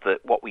 was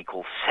that what we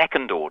call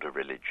second-order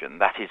religion,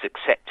 that is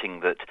accepting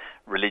that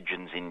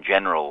religions in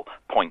general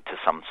point to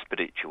some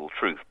spiritual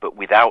truth, but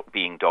without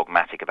being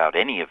dogmatic about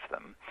any of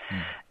them,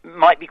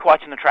 might be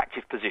quite an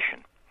attractive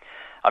position.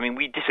 I mean,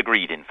 we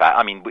disagreed, in fact.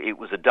 I mean, it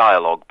was a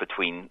dialogue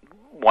between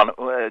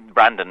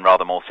Brandon,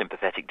 rather more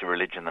sympathetic to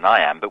religion than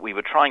I am, but we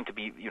were trying to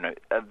be,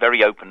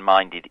 very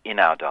open-minded in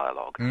our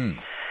dialogue.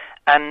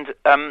 And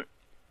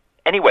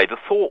anyway, the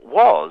thought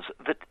was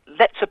that,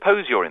 let's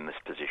suppose you're in this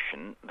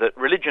position, that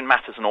religion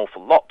matters an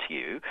awful lot to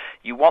you,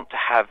 you want to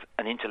have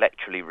an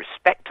intellectually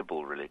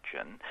respectable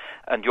religion,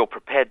 and you're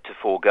prepared to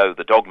forego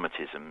the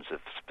dogmatisms of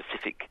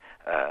specific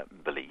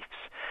beliefs.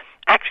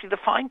 Actually, the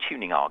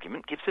fine-tuning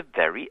argument gives a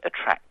very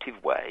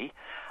attractive way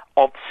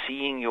of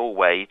seeing your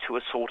way to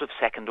a sort of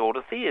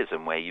second-order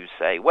theism, where you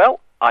say, well,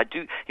 I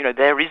do,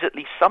 there is at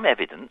least some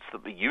evidence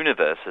that the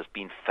universe has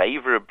been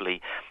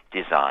favorably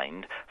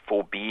designed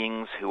for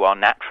beings who are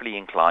naturally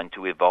inclined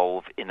to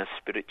evolve in a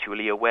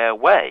spiritually aware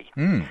way.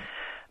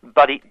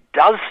 But it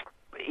does,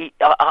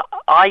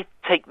 I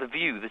take the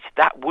view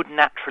that would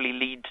naturally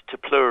lead to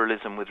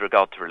pluralism with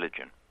regard to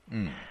religion.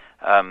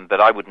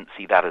 But I wouldn't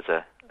see that as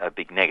a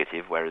big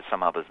negative, whereas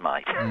some others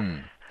might.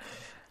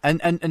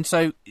 And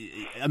so,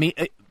 I mean,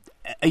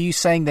 are you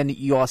saying then that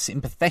you are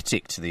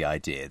sympathetic to the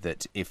idea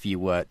that if you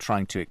were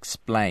trying to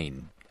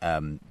explain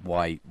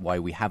why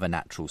we have a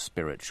natural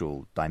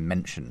spiritual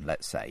dimension,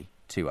 let's say,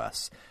 to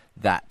us,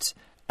 that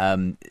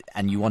and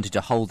you wanted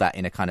to hold that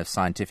in a kind of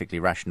scientifically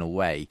rational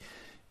way,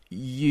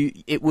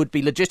 it would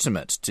be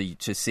legitimate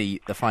to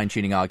see the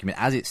fine-tuning argument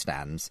as it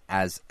stands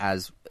as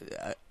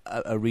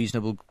a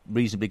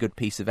reasonably good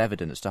piece of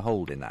evidence to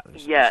hold in that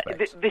respect? Yeah,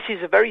 this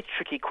is a very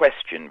tricky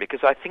question, because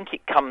I think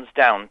it comes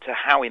down to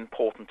how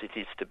important it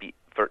is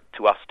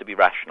to us to be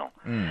rational.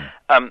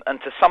 And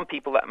to some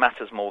people that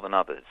matters more than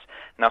others.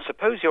 Now,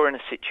 suppose you're in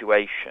a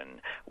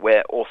situation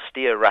where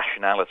austere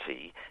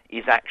rationality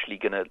is actually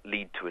going to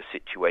lead to a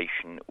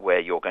situation where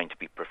you're going to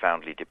be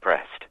profoundly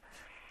depressed.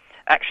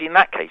 Actually, in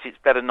that case, it's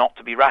better not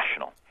to be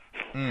rational.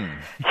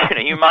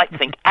 You might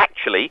think,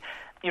 actually,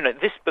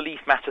 this belief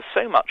matters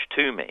so much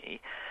to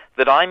me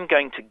that I'm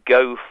going to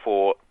go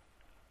for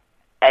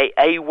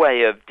a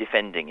way of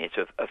defending it,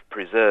 of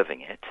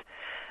preserving it,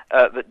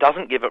 that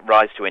doesn't give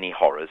rise to any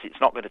horrors. It's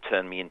not going to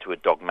turn me into a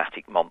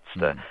dogmatic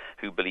monster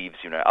who believes,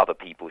 other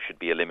people should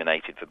be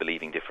eliminated for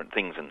believing different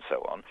things and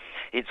so on.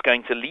 It's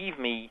going to leave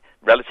me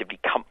relatively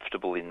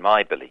comfortable in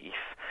my belief,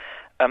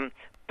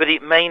 but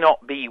it may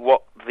not be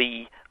what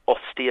the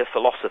austere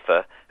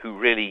philosopher who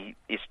really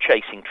is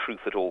chasing truth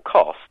at all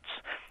costs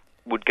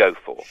would go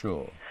for.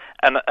 Sure.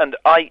 And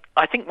I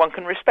think one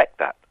can respect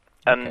that.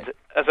 And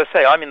as I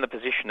say, I'm in the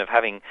position of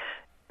having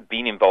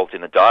been involved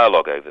in a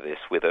dialogue over this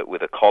with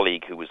a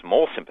colleague who was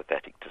more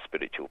sympathetic to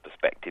spiritual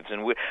perspectives,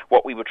 and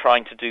what we were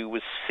trying to do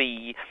was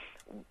see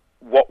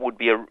what would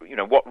be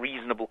what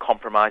reasonable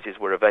compromises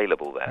were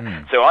available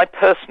there. So I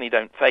personally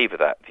don't favour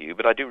that view,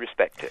 but I do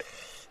respect it.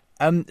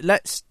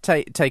 Let's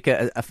take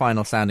a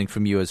final sounding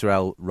from you as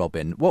well,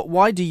 Robin.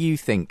 Why do you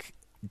think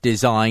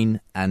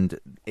design and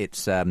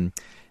its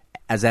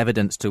as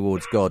evidence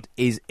towards God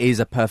is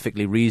a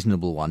perfectly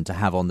reasonable one to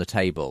have on the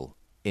table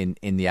in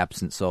the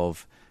absence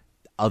of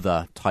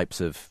other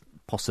types of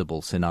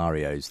possible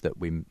scenarios that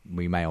we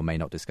may or may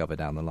not discover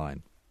down the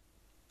line?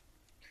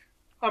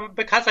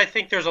 Because I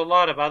think there's a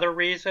lot of other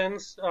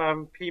reasons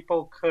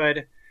people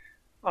could.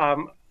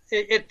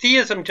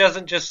 Theism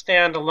doesn't just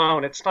stand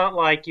alone. It's not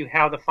like you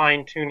have the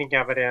fine-tuning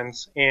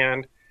evidence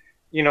and,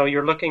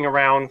 you're looking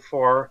around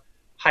for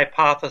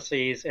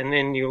hypotheses and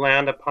then you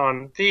land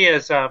upon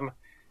theism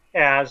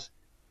as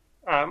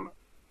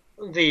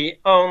the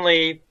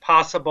only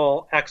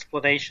possible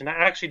explanation. I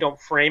actually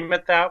don't frame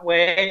it that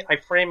way. I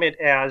frame it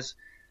as,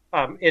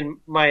 in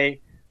my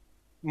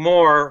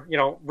more,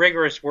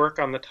 rigorous work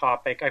on the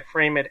topic, I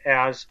frame it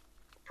as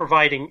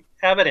providing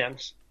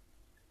evidence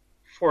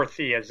for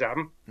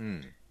theism.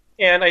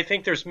 And I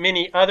think there's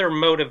many other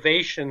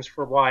motivations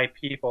for why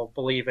people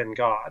believe in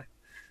God.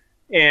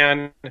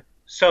 And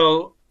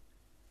so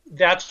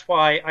that's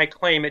why I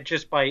claim it,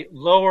 just by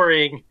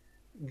lowering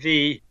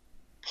the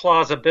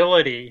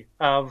plausibility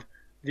of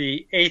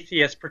the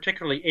atheist,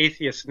 particularly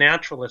atheist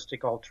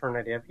naturalistic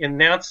alternative. In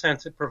that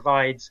sense, it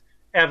provides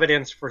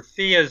evidence for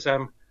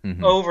theism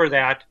over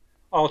that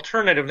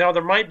alternative. Now,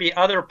 there might be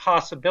other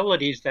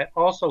possibilities that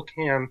also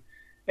can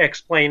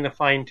explain the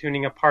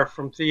fine-tuning apart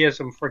from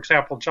theism. For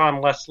example,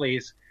 John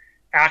Leslie's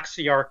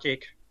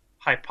axiarchic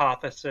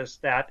hypothesis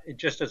that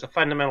just as a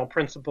fundamental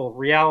principle of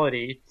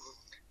reality,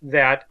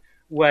 that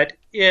what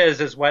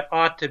is what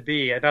ought to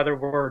be. In other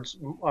words,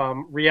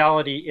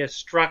 reality is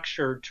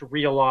structured to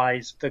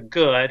realize the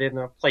good in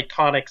the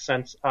Platonic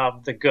sense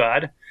of the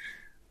good.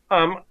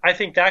 I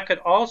think that could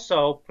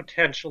also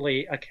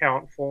potentially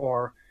account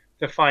for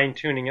the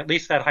fine-tuning. At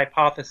least that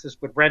hypothesis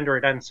would render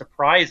it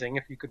unsurprising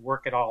if you could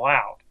work it all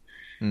out.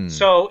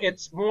 So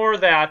it's more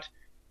that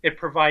it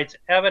provides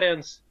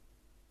evidence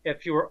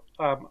if you're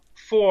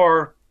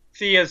for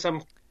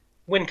theism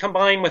when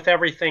combined with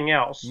everything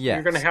else. Yes.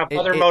 You're going to have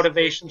other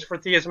motivations for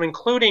theism,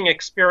 including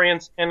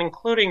experience and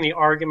including the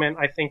argument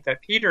I think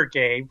that Peter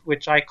gave,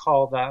 which I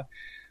call the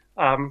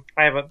I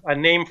have a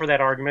name for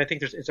that argument. I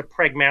think it's a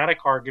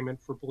pragmatic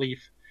argument for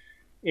belief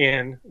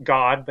in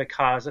God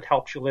because it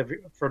helps you live,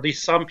 for at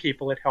least some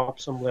people, it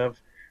helps them live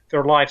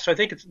their life. So I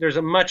think there's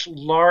a much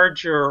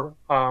larger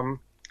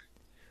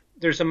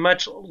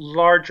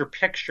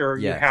picture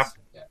you have to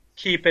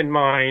keep in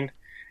mind.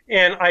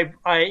 And I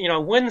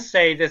wouldn't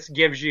say this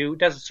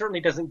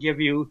certainly doesn't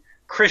give you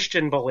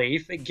Christian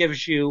belief. It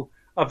gives you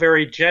a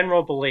very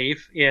general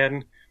belief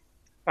in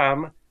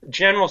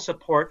general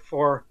support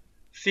for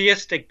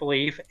theistic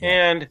belief.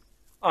 And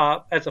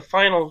as a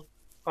final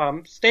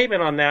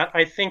statement on that,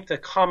 I think the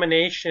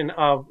combination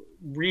of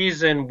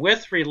reason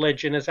with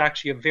religion is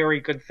actually a very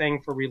good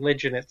thing for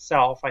religion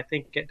itself. I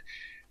think it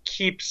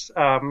keeps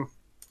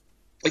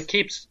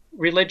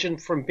religion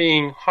from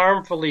being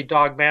harmfully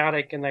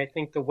dogmatic, and I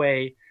think the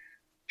way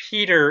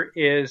Peter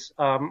is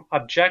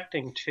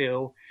objecting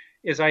to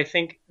is I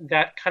think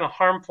that kind of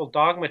harmful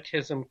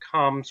dogmatism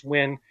comes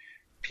when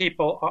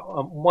people,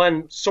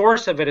 one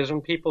source of it is when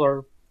people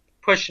are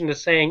pushed into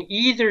saying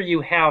either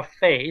you have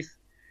faith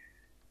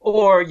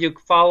or you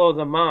follow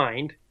the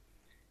mind.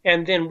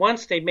 And then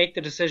once they make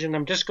the decision,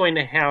 I'm just going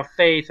to have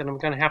faith and I'm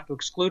going to have to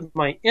exclude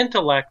my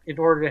intellect in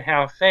order to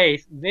have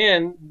faith,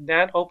 then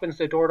that opens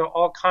the door to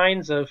all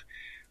kinds of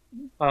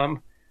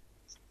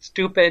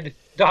stupid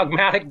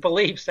dogmatic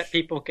beliefs that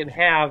people can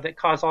have that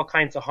cause all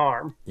kinds of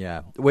harm.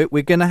 Yeah,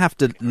 we're going to have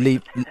to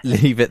leave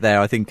it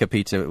there. I think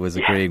Peter was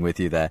agreeing with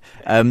you there.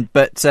 I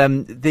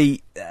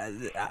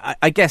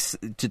guess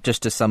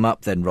just to sum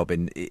up then,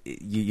 Robin,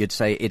 you'd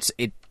say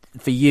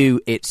for you,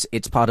 it's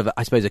part of,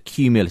 I suppose, a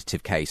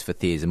cumulative case for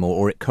theism,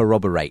 or it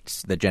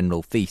corroborates the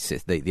general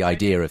thesis, the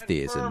idea of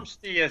theism. It confirms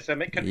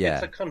theism.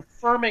 It's a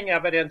confirming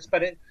evidence,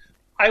 but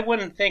I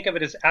wouldn't think of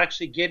it as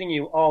actually getting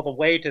you all the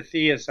way to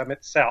theism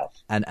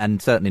itself.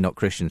 And certainly not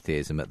Christian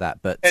theism at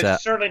that. But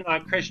it's certainly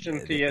not Christian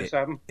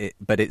theism.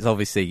 But it's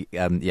obviously,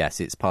 yes,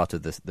 it's part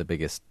of the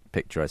biggest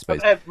picture, I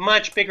suppose.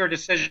 Much bigger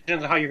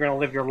decisions, how you're going to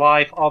live your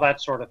life, all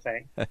that sort of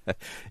thing. I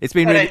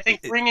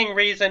think bringing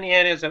reason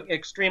in is an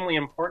extremely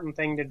important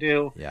thing to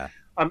do. Yeah.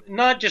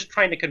 Not just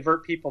trying to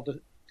convert people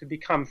to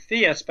become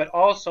theists, but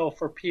also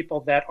for people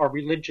that are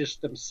religious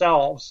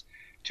themselves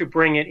to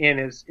bring it in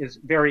is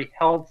very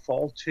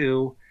helpful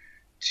to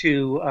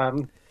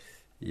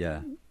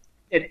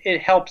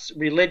it helps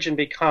religion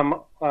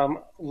become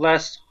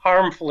less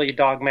harmfully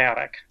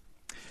dogmatic.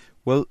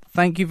 Well,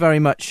 thank you very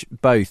much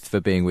both for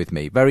being with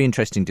me. Very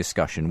interesting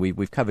discussion.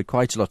 We've covered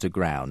quite a lot of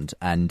ground,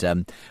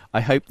 and I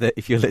hope that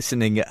if you're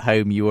listening at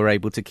home, you were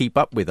able to keep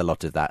up with a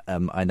lot of that.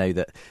 I know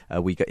that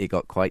it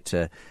got quite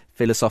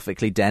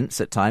philosophically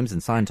dense at times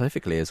and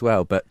scientifically as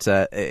well, but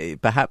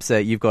perhaps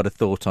you've got a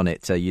thought on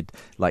it you'd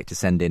like to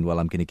send in. Well,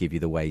 I'm going to give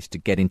you the ways to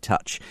get in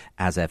touch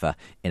as ever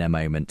in a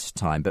moment's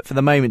time. But for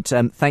the moment,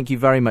 thank you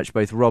very much,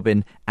 both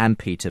Robin and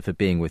Peter, for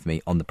being with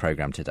me on the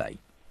programme today.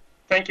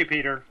 Thank you,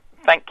 Peter.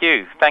 Thank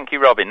you,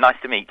 Robin. Nice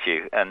to meet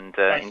you, and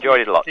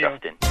enjoyed it a lot,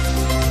 Justin.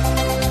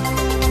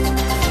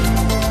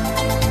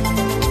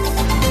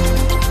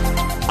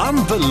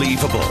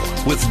 Unbelievable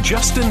with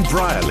Justin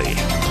Brierley.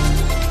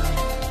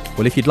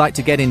 Well, if you'd like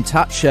to get in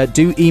touch,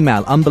 do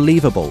email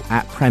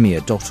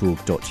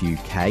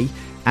unbelievable@premier.org.uk.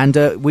 And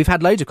we've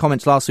had loads of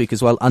comments last week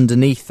as well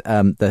underneath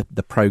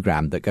the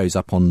programme that goes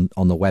up on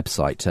the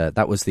website.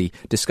 That was the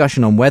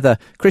discussion on whether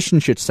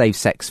Christians should save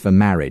sex for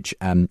marriage.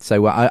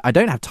 So I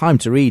don't have time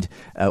to read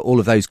all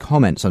of those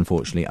comments,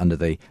 unfortunately, under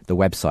the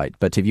website.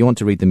 But if you want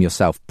to read them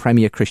yourself,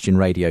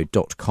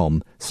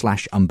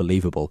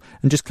 premierchristianradio.com/unbelievable.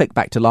 And just click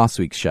back to last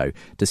week's show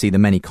to see the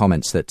many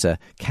comments that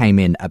came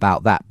in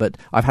about that. But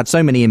I've had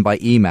so many in by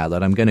email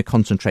that I'm going to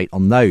concentrate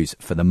on those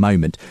for the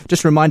moment.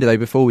 Just a reminder, though,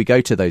 before we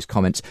go to those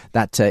comments,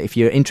 that if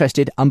you're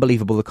interested,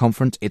 Unbelievable the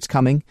Conference, it's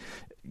coming.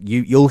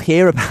 you'll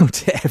hear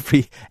about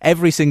it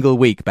every single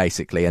week,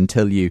 basically,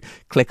 until you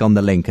click on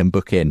the link and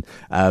book in.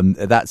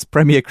 That's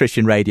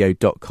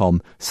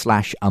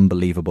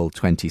premierchristianradio.com/unbelievable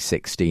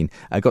 2016.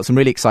 I've got some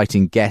really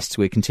exciting guests.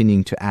 We're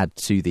continuing to add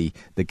to the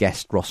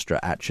guest roster,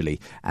 actually,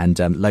 and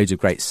loads of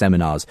great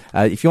seminars.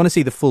 If you want to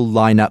see the full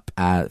lineup,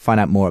 find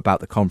out more about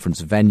the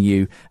conference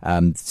venue,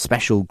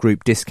 special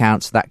group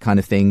discounts, that kind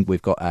of thing,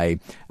 we've got a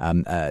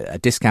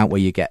discount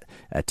where you get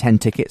 10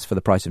 tickets for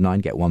the price of 9,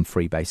 get one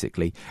free,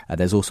 basically.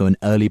 There's also an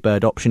early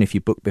bird option if you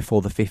book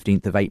before the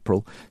 15th of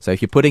April. So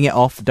if you're putting it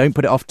off, don't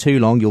put it off too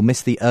long. You'll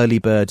miss the early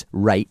bird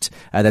rate.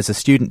 There's a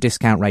student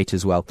discount rate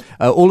as well.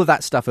 All of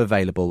that stuff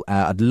available.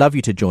 I'd love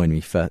you to join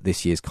me for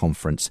this year's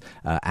conference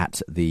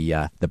at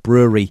the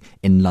brewery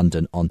in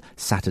London on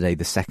Saturday,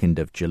 the 2nd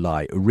of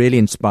July. A really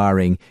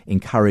inspiring,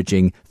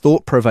 encouraging,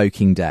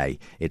 thought-provoking day.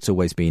 It's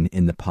always been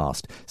in the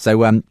past. So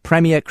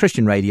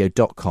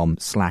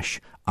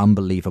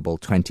premierchristianradio.com/unbelievable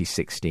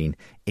 2016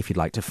 if you'd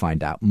like to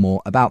find out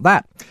more about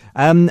that.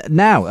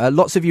 Now,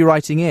 lots of you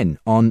writing in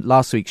on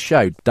last week's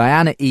show.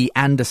 Diana E.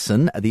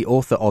 Anderson, the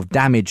author of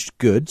Damaged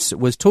Goods,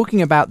 was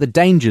talking about the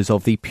dangers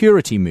of the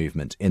purity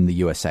movement in the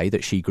USA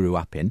that she grew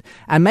up in,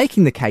 and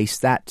making the case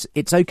that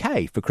it's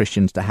okay for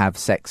Christians to have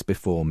sex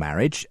before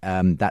marriage.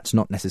 That's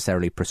not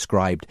necessarily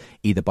prescribed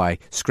either by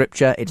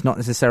Scripture. It's not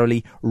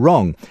necessarily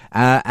wrong.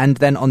 And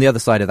then on the other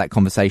side of that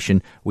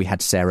conversation, we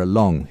had Sarah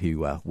Long,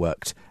 who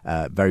worked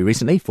very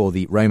recently for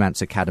the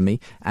Romance Academy,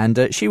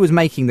 and she was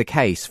making the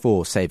case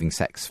for saving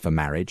sex for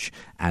marriage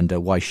and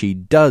why she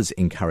does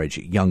encourage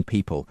young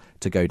people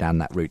to go down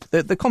that route.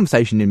 The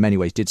conversation in many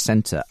ways did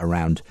centre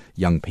around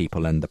young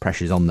people and the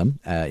pressures on them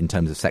in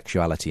terms of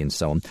sexuality and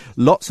so on.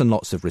 Lots and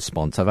lots of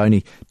response. I've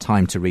only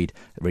time to read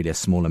really a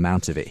small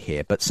amount of it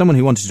here, but someone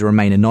who wanted to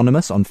remain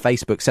anonymous on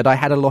Facebook said, I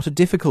had a lot of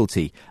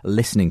difficulty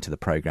listening to the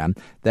programme.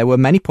 There were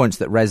many points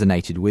that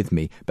resonated with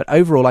me, but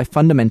overall I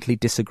fundamentally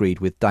disagreed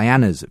with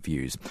Diana's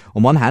views.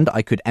 On one hand,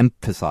 I could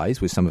empathise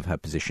with some of her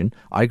position.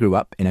 I grew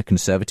up in a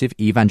conservative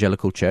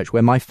evangelical church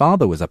where my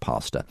father was a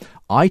pastor.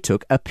 I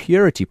took a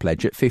purity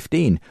pledge at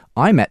 15.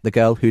 I met the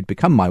girl who'd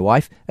become my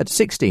wife at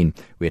 16.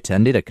 We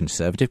attended a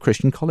conservative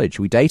Christian college.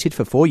 We dated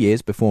for 4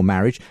 years before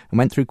marriage and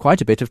went through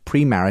quite a bit of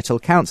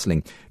premarital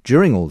counselling.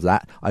 During all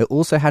that, I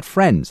also had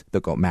friends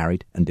that got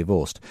married and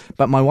divorced.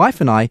 But my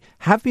wife and I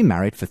have been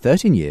married for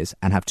 13 years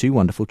and have 2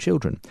 wonderful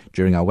children.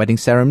 During our wedding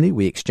ceremony,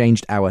 we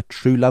exchanged our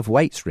true love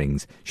weights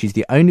rings. She's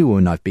the only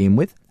woman I've been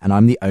with, and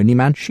I'm the only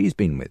man she's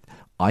been with.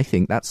 I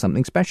think that's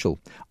something special.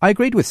 I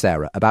agreed with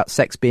Sarah about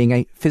sex being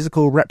a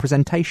physical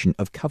representation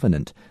of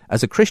covenant.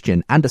 As a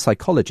Christian and a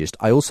psychologist,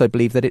 I also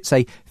believe that it's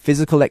a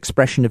physical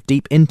expression of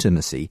deep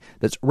intimacy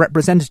that's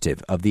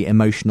representative of the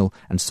emotional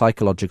and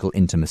psychological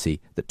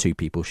intimacy that 2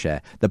 people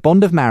share. The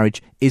bond of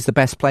marriage is the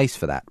best place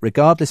for that,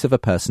 regardless of a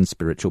person's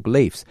spiritual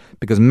beliefs,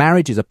 because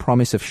marriage is a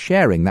promise of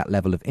sharing that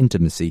level of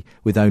intimacy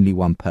with only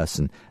one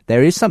person.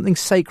 There is something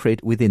sacred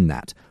within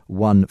that.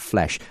 One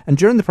flesh. And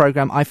during the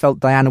programme, I felt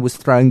Diana was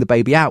throwing the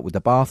baby out with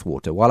the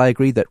bathwater. While I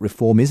agree that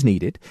reform is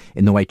needed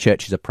in the way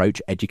churches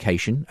approach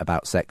education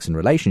about sex and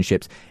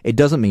relationships, it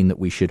doesn't mean that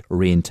we should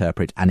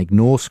reinterpret and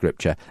ignore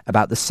Scripture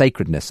about the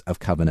sacredness of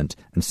covenant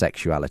and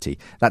sexuality.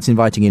 That's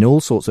inviting in all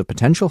sorts of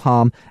potential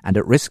harm and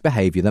at-risk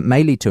behaviour that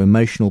may lead to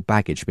emotional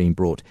baggage being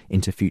brought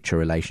into future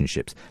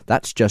relationships.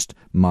 That's just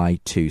my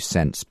 2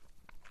 cents.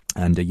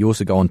 And you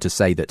also go on to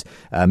say that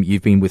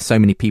you've been with so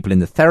many people in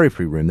the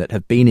therapy room that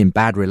have been in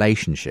bad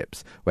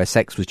relationships where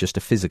sex was just a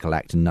physical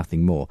act and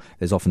nothing more.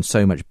 There's often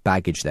so much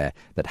baggage there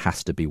that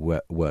has to be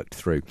worked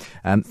through.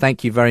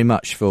 Thank you very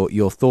much for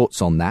your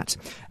thoughts on that.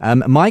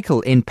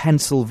 Michael in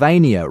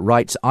Pennsylvania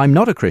writes, I'm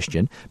not a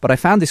Christian, but I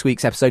found this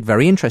week's episode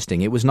very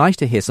interesting. It was nice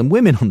to hear some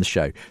women on the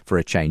show for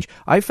a change.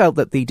 I felt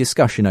that the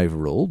discussion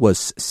overall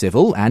was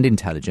civil and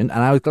intelligent,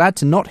 and I was glad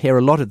to not hear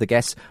a lot of the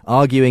guests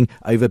arguing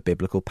over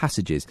biblical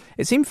passages.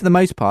 It seemed for the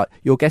most part,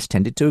 your guests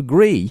tended to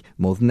agree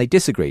more than they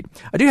disagreed.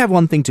 I do have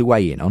one thing to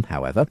weigh in on,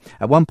 however.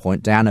 At one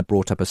point, Diana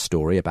brought up a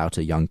story about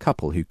a young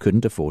couple who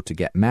couldn't afford to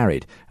get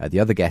married. The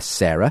other guest,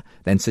 Sarah,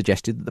 then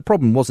suggested that the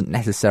problem wasn't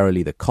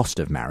necessarily the cost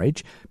of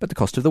marriage, but the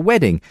cost of the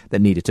wedding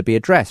that needed to be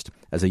addressed.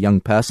 As a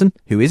young person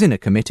who is in a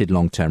committed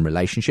long-term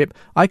relationship,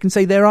 I can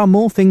say there are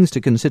more things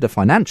to consider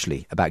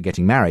financially about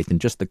getting married than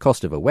just the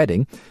cost of a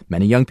wedding.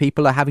 Many young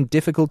people are having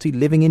difficulty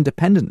living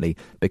independently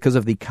because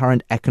of the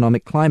current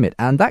economic climate,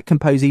 and that can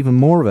pose even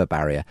more of a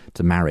barrier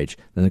to marriage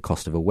than the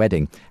cost of a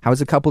wedding. How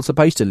is a couple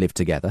supposed to live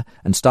together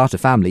and start a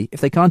family if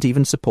they can't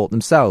even support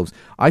themselves?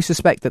 I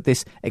suspect that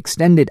this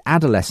extended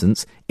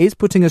adolescence is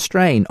putting a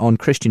strain on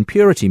Christian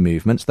purity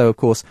movements, though of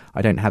course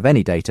I don't have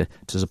any data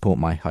to support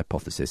my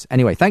hypothesis.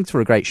 Anyway, thanks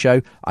for a great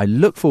show. I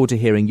look forward to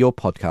hearing your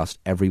podcast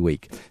every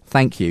week.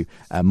 Thank you,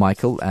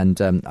 Michael,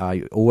 and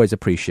I always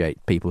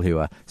appreciate people who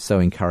are so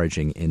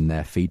encouraging in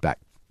their feedback.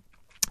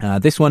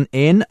 This one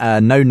in,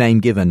 no name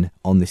given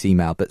on this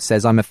email, but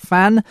says, I'm a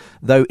fan,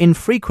 though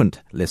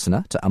infrequent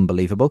listener to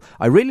Unbelievable.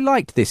 I really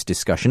liked this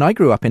discussion. I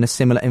grew up in a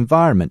similar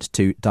environment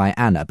to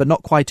Diana, but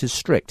not quite as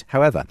strict.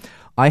 However,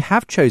 I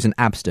have chosen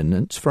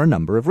abstinence for a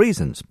number of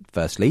reasons.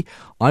 Firstly,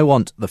 I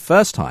want the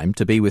first time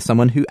to be with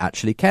someone who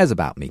actually cares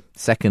about me.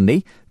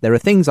 Secondly, there are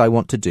things I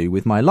want to do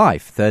with my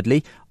life.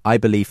 Thirdly, I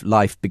believe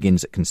life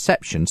begins at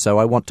conception, so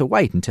I want to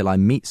wait until I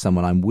meet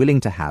someone I'm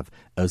willing to have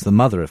as the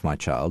mother of my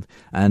child.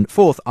 And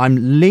fourth,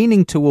 I'm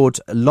leaning towards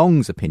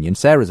Long's opinion,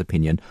 Sarah's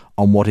opinion,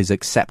 on what is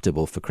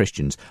acceptable for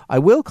Christians. I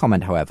will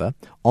comment, however,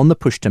 on the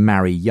push to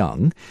marry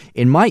young.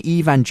 In my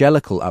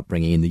evangelical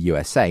upbringing in the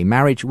USA,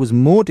 marriage was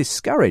more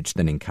discouraged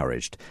than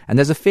encouraged, and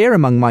there's a fear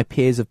among my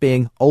peers of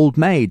being old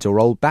maids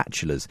or old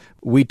bachelors.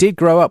 We did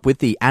grow up with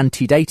the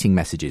anti-dating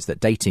messages that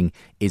dating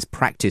is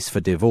practice for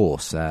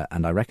divorce,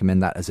 and I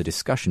recommend that as a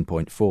discussion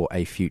point for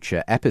a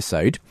future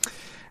episode.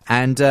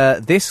 And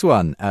this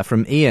one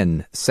from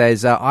Ian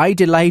says, I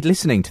delayed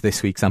listening to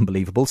this week's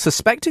Unbelievable,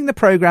 suspecting the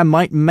programme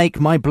might make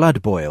my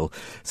blood boil.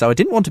 So I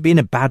didn't want to be in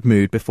a bad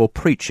mood before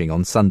preaching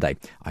on Sunday.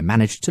 I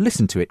managed to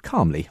listen to it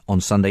calmly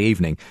on Sunday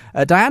evening.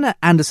 Diana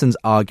Anderson's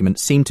argument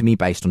seemed to me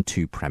based on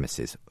two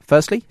premises.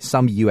 Firstly,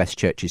 some US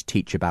churches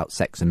teach about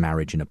sex and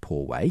marriage in a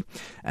poor way.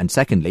 And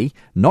secondly,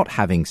 not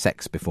having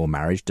sex before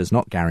marriage does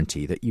not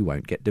guarantee that you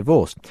won't get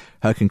divorced.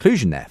 Her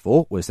conclusion,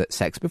 therefore, was that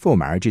sex before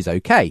marriage is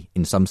okay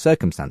in some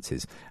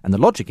circumstances. And the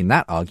logic in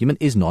that argument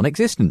is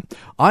non-existent.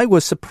 I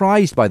was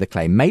surprised by the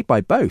claim made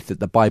by both that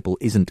the Bible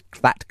isn't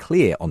that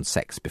clear on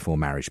sex before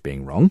marriage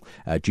being wrong.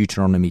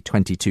 Deuteronomy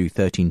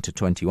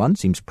 22:13-21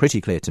 seems pretty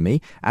clear to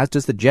me, as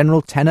does the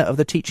general tenor of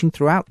the teaching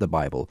throughout the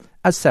Bible,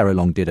 as Sarah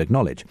Long did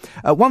acknowledge.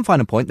 One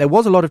final point, there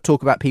was a lot of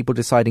talk about people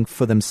deciding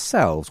for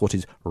themselves what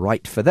is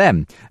right for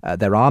them.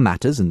 There are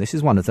matters, and this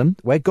is one of them,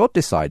 where God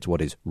decides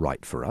what is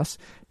right for us.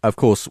 Of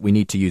course, we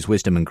need to use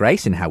wisdom and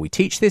grace in how we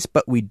teach this,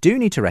 but we do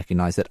need to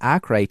recognise that our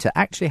Creator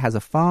actually has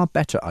a far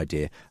better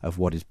idea of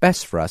what is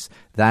best for us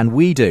than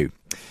we do.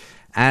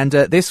 And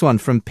this one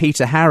from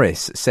Peter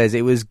Harris says,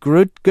 it was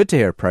good to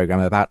hear a programme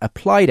about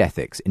applied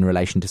ethics in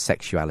relation to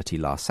sexuality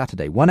last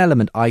Saturday. One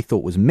element I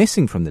thought was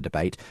missing from the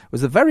debate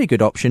was the very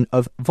good option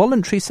of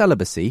voluntary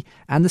celibacy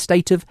and the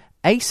state of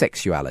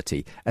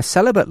asexuality. A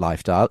celibate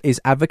lifestyle is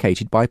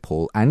advocated by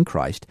Paul and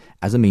Christ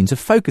as a means of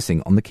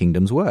focusing on the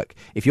kingdom's work.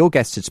 If your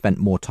guests had spent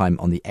more time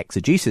on the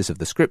exegesis of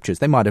the scriptures,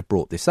 they might have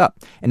brought this up.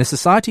 In a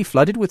society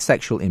flooded with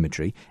sexual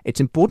imagery, it's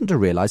important to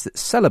realise that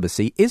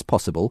celibacy is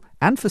possible,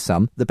 and for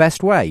some, the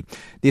best way.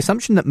 The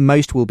assumption that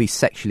most will be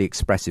sexually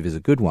expressive is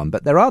a good one,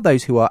 but there are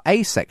those who are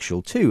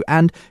asexual too,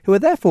 and who are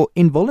therefore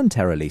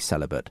involuntarily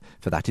celibate,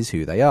 for that is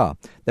who they are.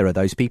 There are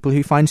those people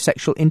who find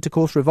sexual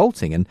intercourse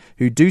revolting, and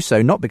who do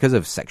so not because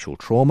of sexual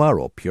trauma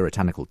or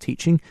puritanical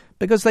teaching,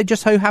 because they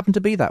just so happen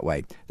to be that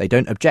way. They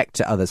don't object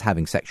to others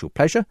having sexual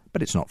pleasure,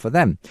 but it's not for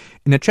them.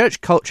 In a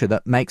church culture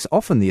that makes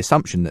often the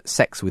assumption that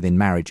sex within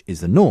marriage is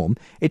the norm,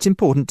 it's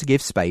important to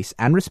give space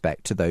and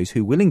respect to those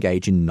who will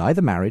engage in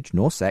neither marriage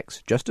nor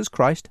sex, just as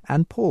Christ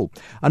and Paul.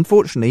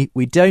 Unfortunately,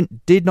 we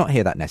did not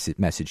hear that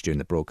message during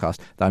the broadcast,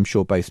 though I'm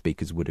sure both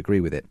speakers would agree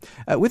with it.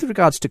 With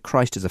regards to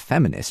Christ as a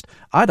feminist,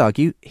 I'd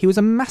argue he was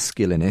a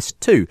masculinist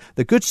too.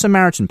 The Good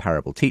Samaritan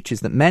parable teaches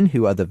that men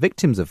who are the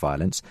victims of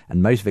violence,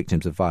 and most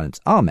victims of violence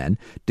are men,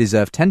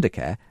 deserve tender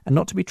care and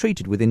not to be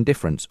treated with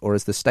indifference, or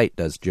as the state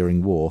does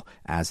during war,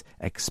 as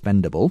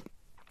expendable.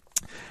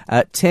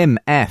 Tim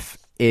F.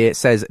 It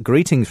says,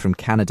 greetings from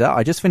Canada.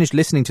 I just finished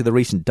listening to the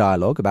recent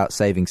dialogue about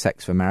saving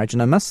sex for marriage,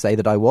 and I must say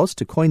that I was,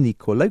 to coin the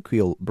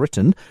colloquial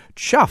Briton,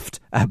 chuffed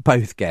at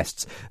both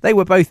guests. They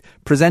were both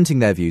presenting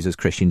their views as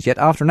Christians, yet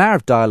after an hour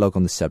of dialogue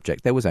on the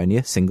subject, there was only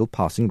a single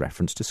passing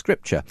reference to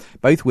Scripture.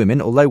 Both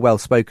women, although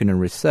well-spoken and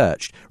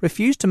researched,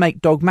 refused to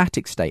make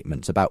dogmatic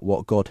statements about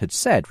what God had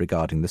said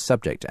regarding the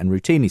subject, and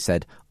routinely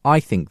said, I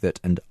think that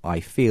and I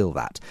feel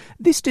that.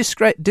 This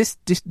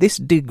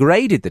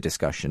degraded the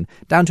discussion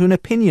down to an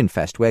opinion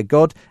fest where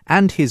God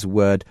and his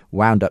word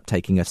wound up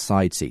taking a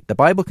side seat. The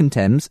Bible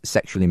condemns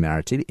sexual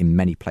immorality in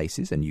many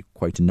places, and you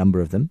quote a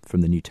number of them from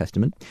the New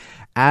Testament.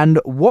 And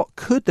what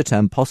could the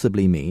term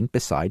possibly mean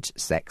besides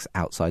sex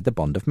outside the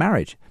bond of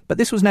marriage? But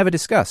this was never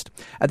discussed.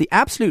 At the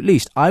absolute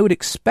least, I would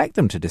expect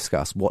them to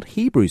discuss what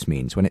Hebrews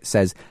means when it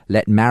says,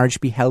 let marriage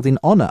be held in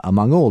honour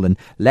among all, and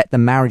let the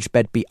marriage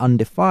bed be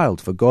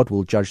undefiled, for God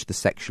will judge the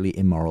sexually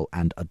immoral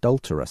and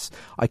adulterous.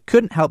 I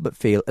couldn't help but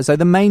feel as though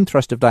the main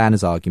thrust of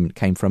Diana's argument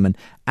came from an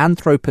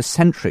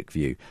anthropocentric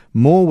view.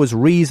 More was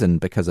reason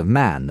because of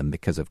man than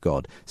because of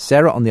God.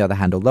 Sarah, on the other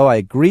hand, although I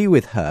agree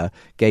with her,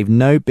 gave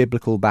no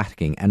biblical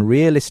backing and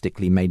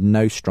realistically made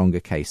no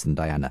stronger case than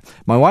Diana.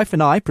 My wife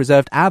and I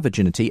preserved our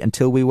virginity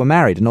until we were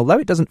married, and although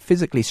it doesn't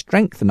physically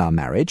strengthen our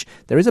marriage,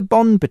 there is a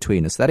bond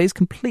between us that is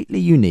completely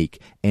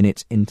unique in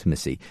its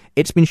intimacy.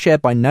 It's been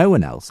shared by no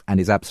one else and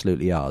is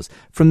absolutely ours.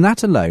 From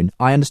that alone,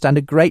 I understand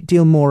a great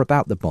deal more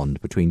about the bond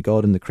between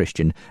God and the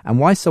Christian, and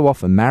why so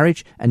often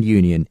marriage and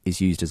union is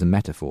used as a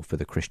metaphor for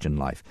the Christian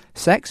life.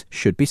 Sex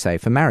should be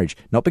saved for marriage,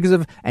 not because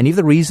of any of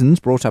the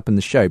reasons brought up in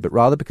the show, but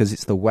rather because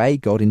it's the way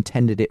God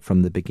intended it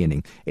from the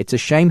beginning. It's a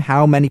shame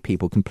how many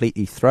people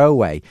completely throw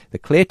away the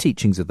clear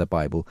teachings of the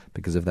Bible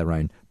because of their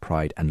own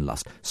pride and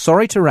lust.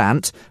 Sorry to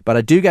rant, but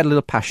I do get a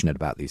little passionate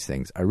about these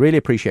things. I really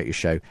appreciate your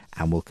show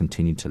and will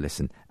continue to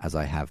listen as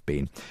I have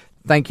been.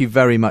 Thank you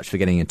very much for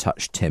getting in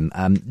touch, Tim.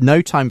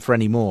 No time for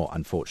any more,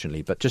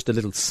 unfortunately, but just a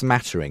little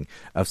smattering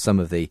of some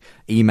of the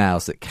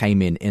emails that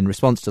came in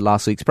response to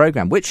last week's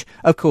programme, which,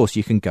 of course,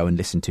 you can go and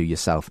listen to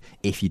yourself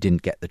if you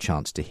didn't get the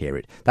chance to hear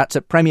it. That's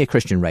at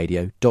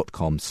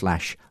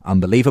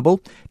premierchristianradio.com/unbelievable.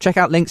 Check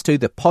out links to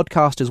the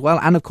podcast as well,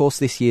 and, of course,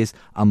 this year's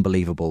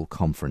Unbelievable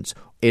Conference.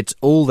 It's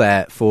all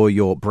there for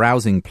your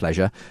browsing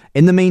pleasure.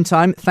 In the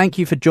meantime, thank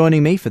you for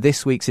joining me for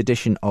this week's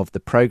edition of the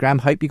programme.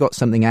 Hope you got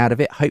something out of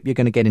it. Hope you're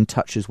going to get in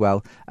touch as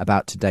well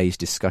about today's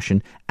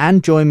discussion.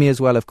 And join me as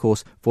well, of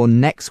course, for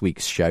next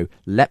week's show.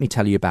 Let me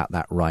tell you about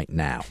that right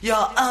now.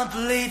 You're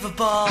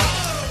unbelievable.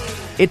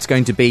 It's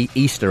going to be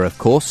Easter, of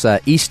course,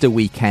 Easter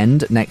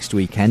weekend, next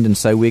weekend, and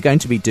so we're going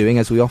to be doing,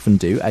 as we often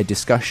do, a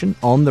discussion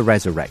on the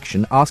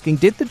resurrection, asking,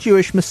 did the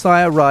Jewish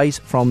Messiah rise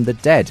from the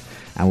dead?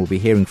 And we'll be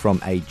hearing from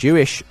a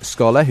Jewish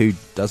scholar who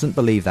doesn't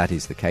believe that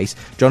is the case.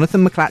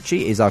 Jonathan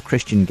McClatchy is our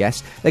Christian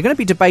guest. They're going to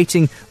be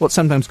debating what's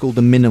sometimes called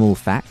the minimal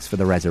facts for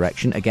the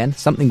resurrection. Again,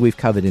 something we've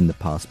covered in the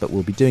past, but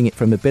we'll be doing it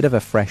from a bit of a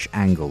fresh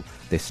angle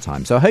this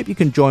time. So I hope you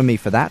can join me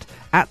for that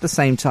at the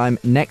same time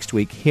next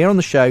week here on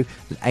the show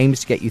that aims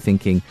to get you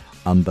thinking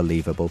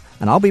unbelievable.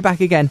 And I'll be back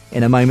again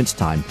in a moment's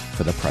time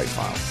for The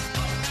Profile.